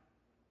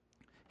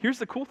 here's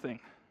the cool thing,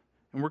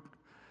 and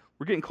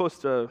we're getting close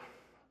to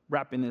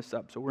wrapping this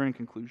up, so we're in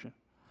conclusion.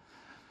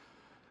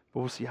 But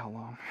we'll see how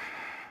long.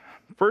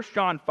 1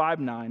 John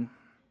 5:9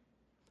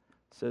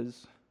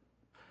 says,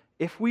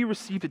 if we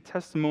receive the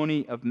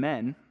testimony of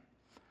men,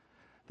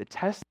 the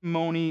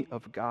testimony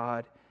of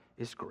God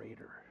is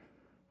greater.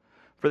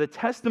 For the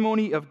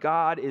testimony of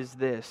God is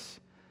this,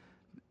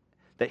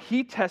 that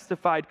he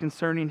testified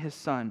concerning his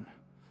Son.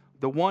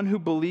 The one who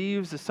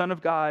believes the Son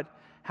of God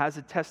has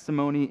a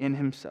testimony in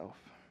himself.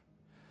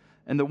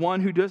 And the one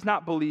who does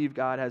not believe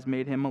God has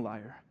made him a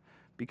liar,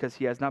 because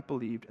he has not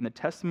believed in the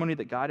testimony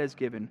that God has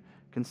given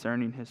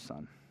concerning his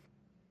Son.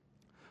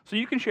 So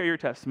you can share your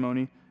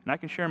testimony, and I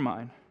can share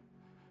mine.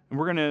 And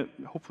we're going to,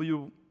 hopefully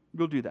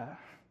you'll do that.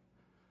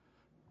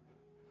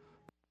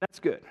 That's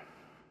good.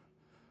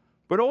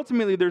 But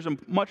ultimately, there's a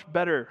much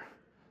better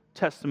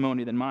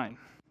testimony than mine.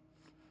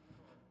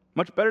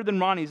 Much better than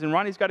Ronnie's, and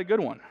Ronnie's got a good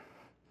one.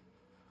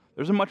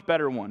 There's a much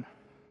better one.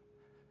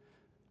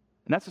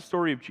 And that's the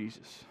story of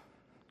Jesus.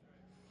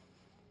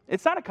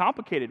 It's not a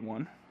complicated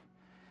one.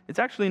 It's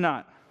actually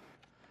not.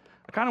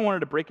 I kind of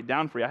wanted to break it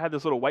down for you. I had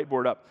this little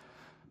whiteboard up.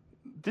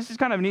 This is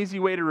kind of an easy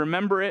way to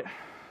remember it.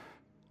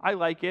 I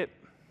like it.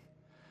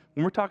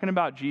 When we're talking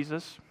about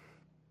Jesus,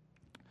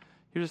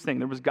 here's the thing.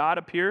 There was God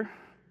up here.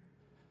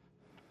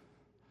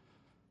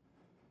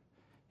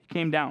 He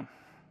came down.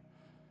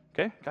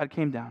 Okay? God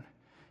came down.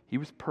 He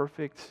was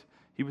perfect.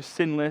 He was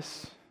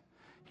sinless.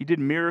 He did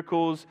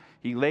miracles.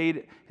 He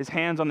laid his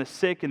hands on the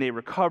sick and they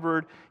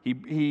recovered.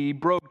 He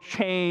broke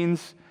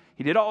chains.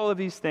 He did all of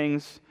these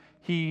things.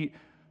 He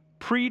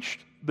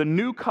preached the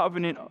new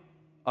covenant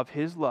of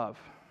his love.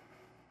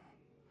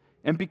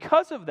 And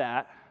because of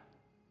that,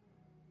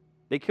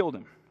 they killed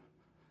him.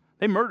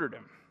 They murdered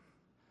him.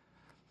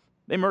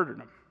 They murdered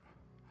him.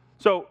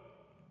 So, I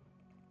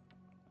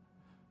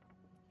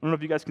don't know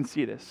if you guys can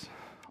see this.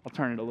 I'll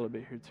turn it a little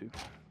bit here too.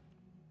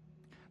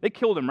 They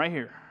killed him right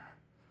here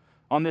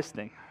on this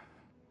thing.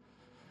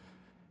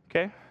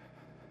 Okay?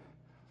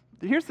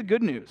 Here's the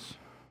good news.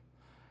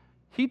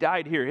 He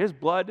died here. His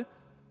blood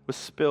was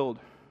spilled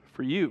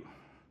for you.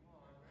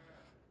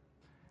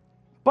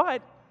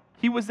 But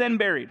he was then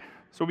buried.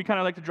 So we kind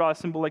of like to draw a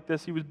symbol like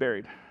this. He was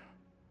buried.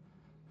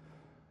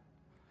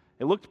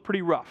 It looked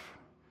pretty rough.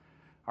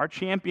 Our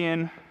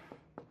champion,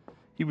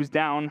 he was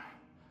down.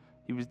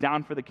 He was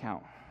down for the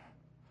count.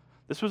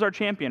 This was our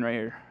champion right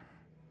here.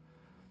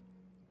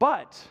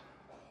 But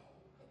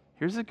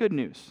here's the good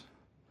news.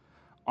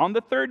 On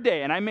the third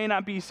day, and I may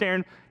not be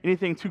saying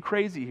anything too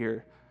crazy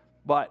here,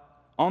 but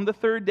on the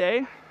third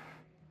day,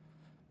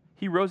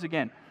 he rose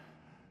again.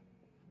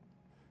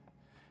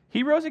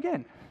 He rose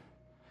again.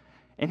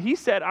 And he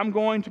said, I'm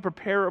going to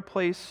prepare a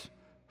place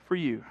for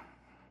you.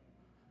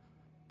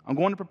 I'm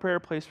going to prepare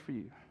a place for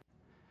you.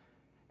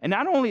 And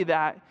not only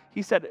that,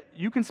 he said,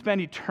 you can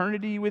spend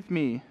eternity with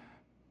me.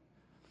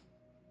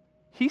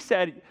 He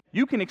said,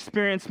 you can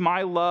experience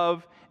my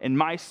love and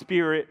my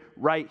spirit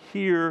right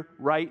here,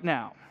 right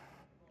now.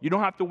 You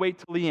don't have to wait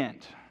till the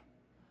end.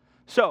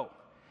 So,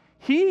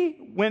 he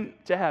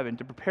went to heaven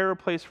to prepare a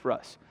place for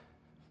us.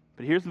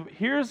 But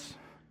here's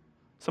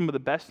some of the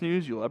best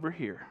news you'll ever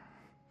hear.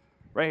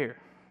 Right here.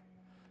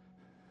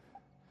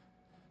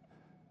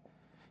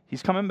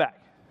 He's coming back.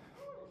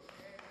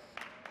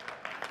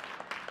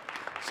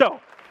 So,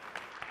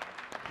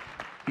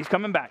 he's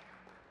coming back.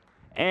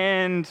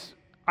 And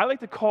I like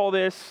to call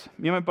this,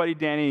 me and my buddy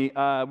Danny,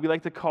 we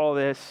like to call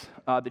this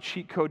the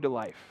cheat code to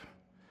life.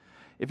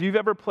 If you've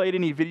ever played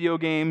any video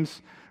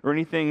games or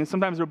anything,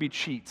 sometimes there'll be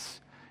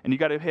cheats. And you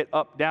got to hit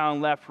up,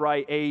 down, left,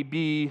 right, A,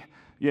 B,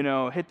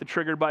 hit the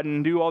trigger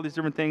button, do all these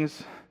different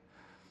things.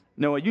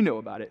 Noah, you know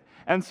about it.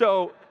 And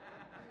so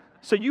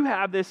you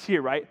have this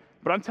here, right?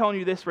 But I'm telling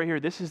you this right here,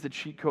 this is the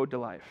cheat code to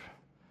life.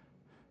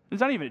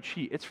 It's not even a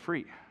cheat, it's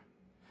free.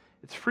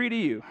 It's free to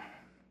you.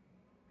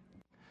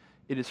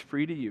 It is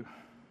free to you.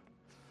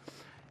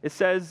 It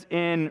says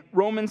in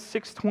Romans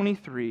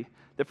 6:23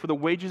 that for the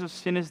wages of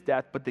sin is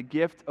death, but the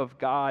gift of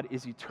God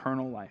is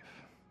eternal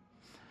life.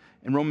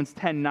 And Romans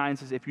 10:9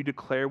 says, if you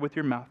declare with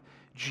your mouth,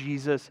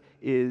 Jesus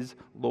is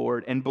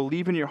Lord, and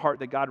believe in your heart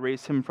that God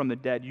raised him from the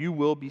dead, you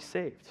will be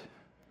saved.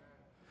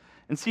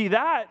 And see,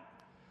 that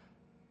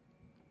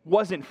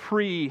wasn't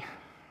free.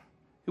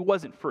 It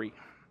wasn't free.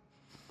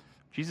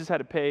 Jesus had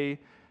to pay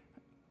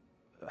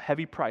a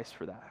heavy price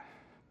for that.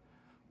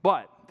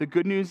 But the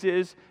good news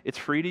is it's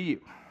free to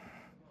you.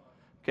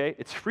 Okay?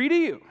 It's free to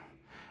you.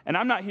 And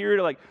I'm not here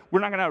to we're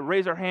not going to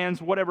raise our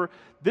hands, whatever.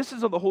 This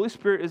is the Holy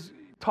Spirit is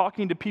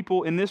talking to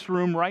people in this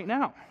room right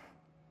now.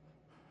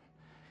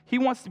 He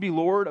wants to be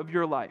Lord of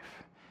your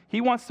life. He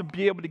wants to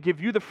be able to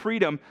give you the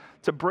freedom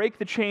to break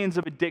the chains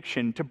of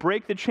addiction, to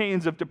break the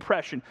chains of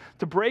depression,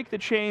 to break the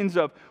chains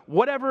of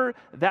whatever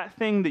that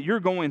thing that you're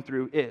going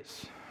through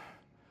is.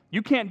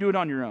 You can't do it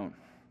on your own.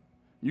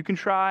 You can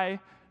try,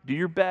 do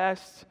your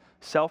best,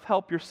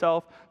 self-help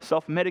yourself,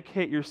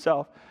 self-medicate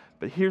yourself.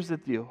 But here's the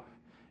deal.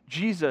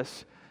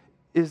 Jesus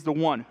is the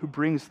one who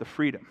brings the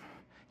freedom.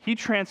 He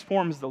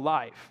transforms the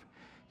life.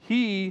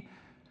 He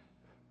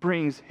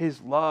brings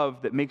his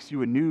love that makes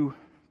you a new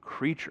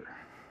creature.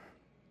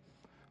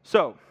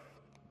 So,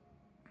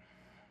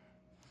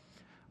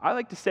 I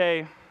like to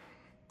say,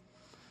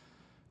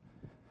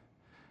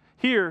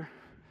 here,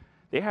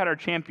 they had our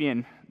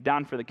champion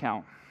down for the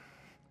count.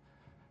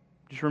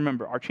 Just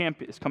remember, our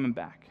champion is coming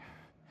back.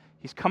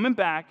 He's coming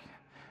back,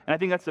 And I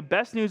think that's the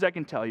best news I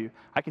can tell you.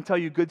 I can tell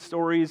you good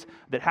stories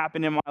that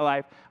happened in my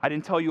life. I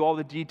didn't tell you all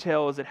the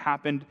details that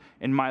happened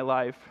in my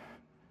life.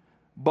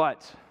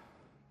 But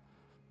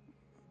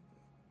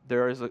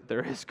there is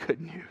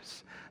good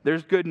news.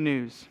 There's good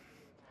news.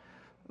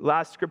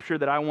 Last scripture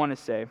that I want to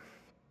say.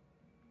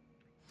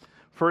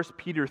 1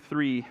 Peter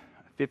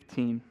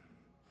 3:15.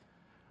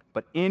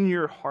 But in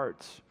your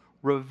hearts,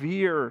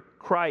 revere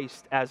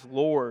Christ as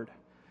Lord,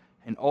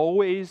 and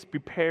always be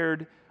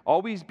prepared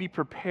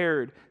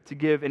to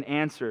give an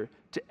answer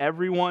to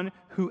everyone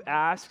who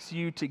asks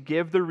you to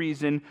give the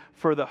reason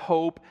for the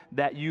hope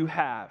that you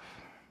have.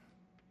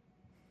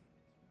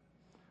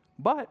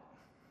 But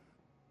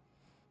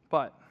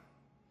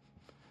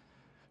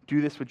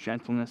do this with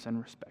gentleness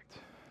and respect.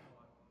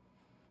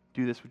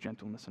 Do this with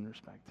gentleness and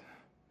respect.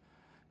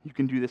 You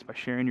can do this by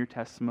sharing your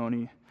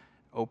testimony,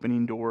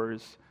 opening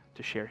doors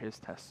to share his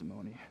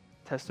testimony.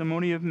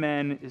 Testimony of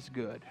men is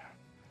good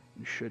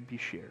and should be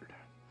shared.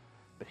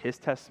 But his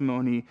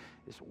testimony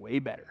is way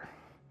better.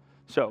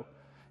 So,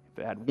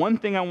 if I had one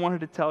thing I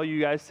wanted to tell you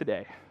guys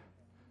today,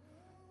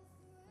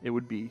 it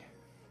would be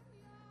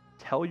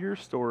tell your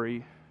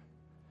story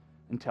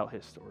and tell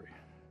his story.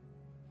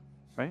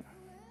 Right?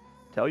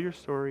 Tell your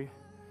story,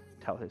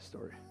 tell his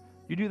story.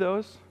 You do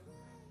those,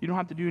 you don't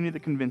have to do any of the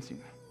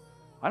convincing.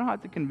 I don't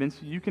have to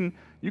convince you.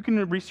 You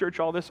can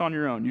research all this on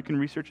your own. You can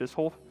research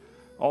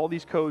all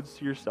these codes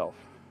to yourself.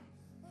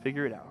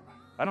 Figure it out.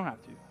 I don't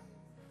have to.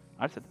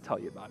 I just have to tell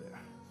you about it.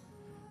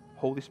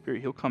 Holy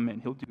Spirit, he'll come in.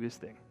 He'll do his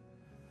thing.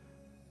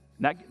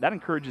 That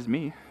encourages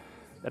me.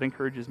 That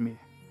encourages me.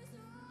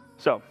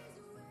 So,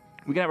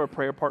 we can have our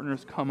prayer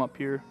partners come up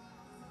here.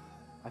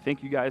 I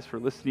thank you guys for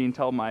listening.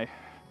 Tell my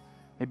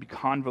maybe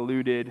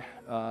convoluted,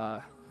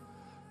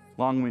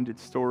 long-winded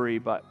story,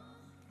 but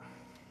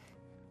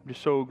I'm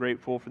just so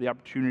grateful for the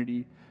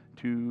opportunity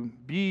to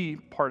be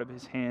part of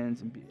his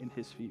hands and be in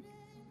his feet.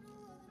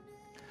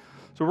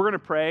 So we're going to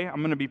pray. I'm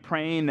going to be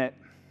praying that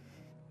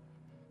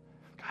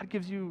God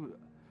gives you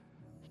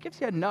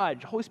a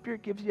nudge. Holy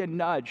Spirit gives you a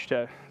nudge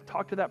to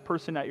talk to that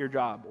person at your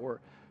job or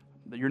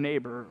your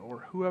neighbor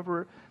or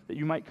whoever that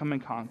you might come in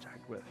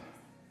contact with.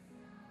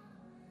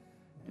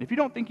 And if you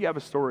don't think you have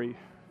a story,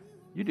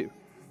 you do.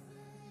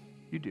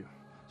 You do.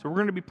 So we're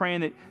going to be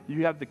praying that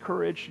you have the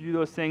courage to do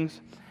those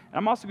things. And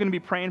I'm also going to be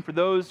praying for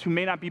those who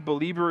may not be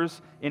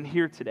believers in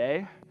here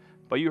today,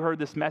 but you heard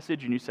this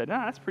message and you said,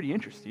 that's pretty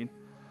interesting.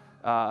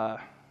 You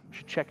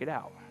should check it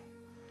out.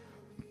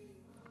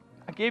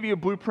 I gave you a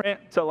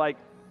blueprint to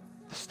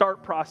the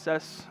start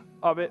process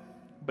of it,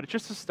 but it's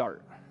just a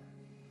start.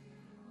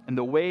 And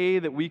the way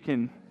that we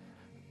can,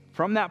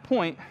 from that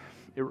point,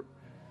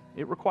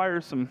 it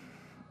requires some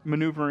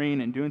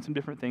maneuvering and doing some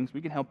different things.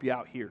 We can help you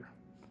out here.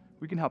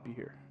 We can help you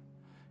here.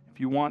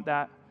 If you want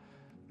that,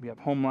 we have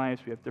home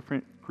lives, we have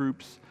different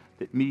groups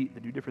that meet,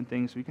 that do different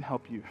things. We can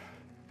help you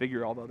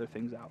figure all the other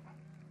things out.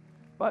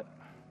 But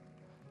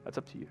that's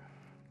up to you.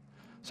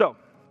 So,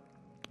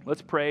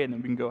 let's pray and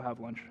then we can go have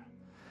lunch.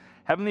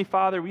 Heavenly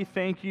Father, we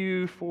thank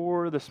you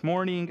for this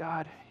morning.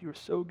 God, you are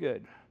so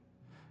good.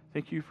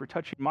 Thank you for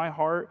touching my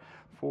heart,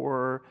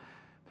 for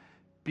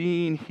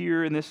being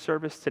here in this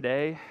service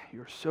today.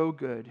 You're so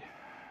good.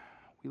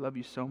 We love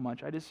you so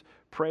much. I just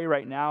pray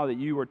right now that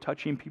you are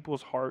touching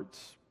people's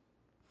hearts,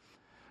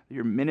 that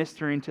you're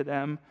ministering to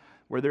them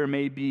where there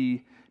may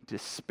be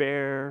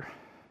despair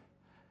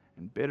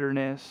and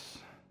bitterness,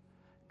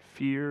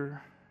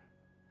 fear.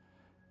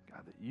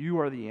 God, that you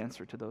are the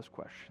answer to those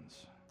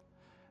questions.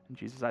 And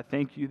Jesus, I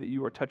thank you that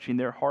you are touching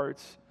their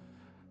hearts,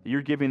 that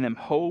you're giving them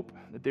hope,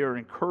 that they are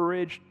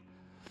encouraged,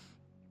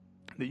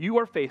 that you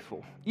are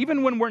faithful.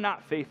 Even when we're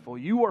not faithful,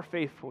 you are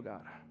faithful,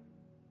 God.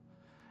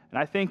 And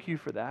I thank you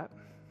for that.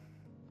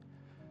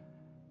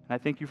 And I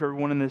thank you for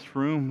everyone in this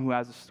room who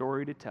has a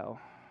story to tell.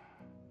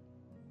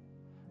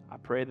 I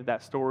pray that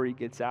that story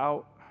gets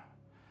out.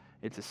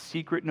 It's a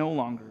secret no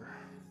longer.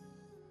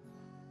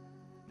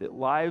 That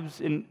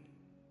lives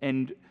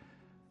and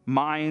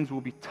minds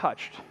will be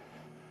touched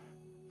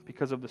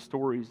because of the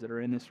stories that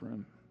are in this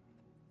room.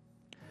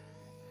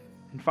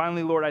 And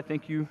finally, Lord, I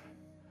thank you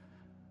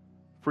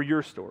for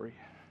your story.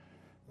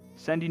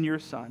 Sending your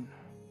son,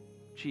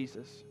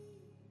 Jesus,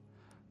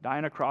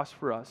 dying a cross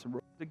for us and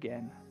rose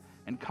again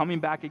and coming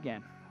back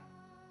again.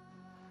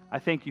 I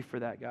thank you for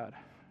that, God.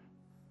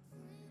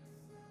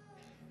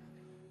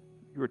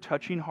 You are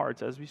touching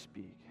hearts as we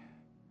speak.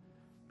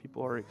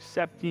 People are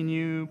accepting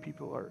you.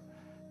 People are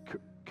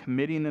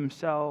committing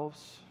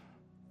themselves.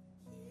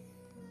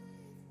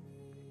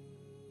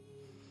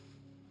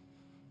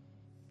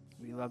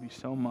 We love you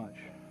so much.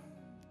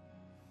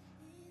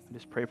 I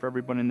just pray for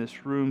everyone in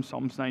this room.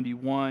 Psalms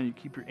 91, you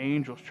keep your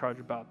angels charge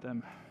about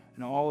them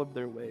in all of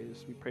their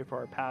ways. We pray for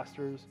our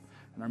pastors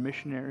and our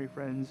missionary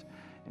friends.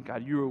 And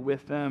God, you are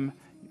with them.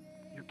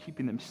 You're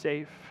keeping them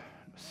safe.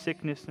 No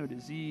sickness, no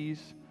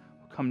disease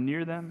will come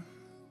near them.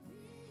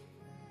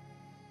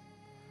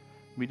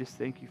 We just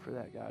thank you for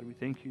that, God. We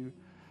thank you.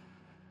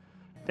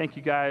 Thank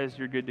you, guys.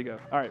 You're good to go.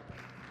 All right.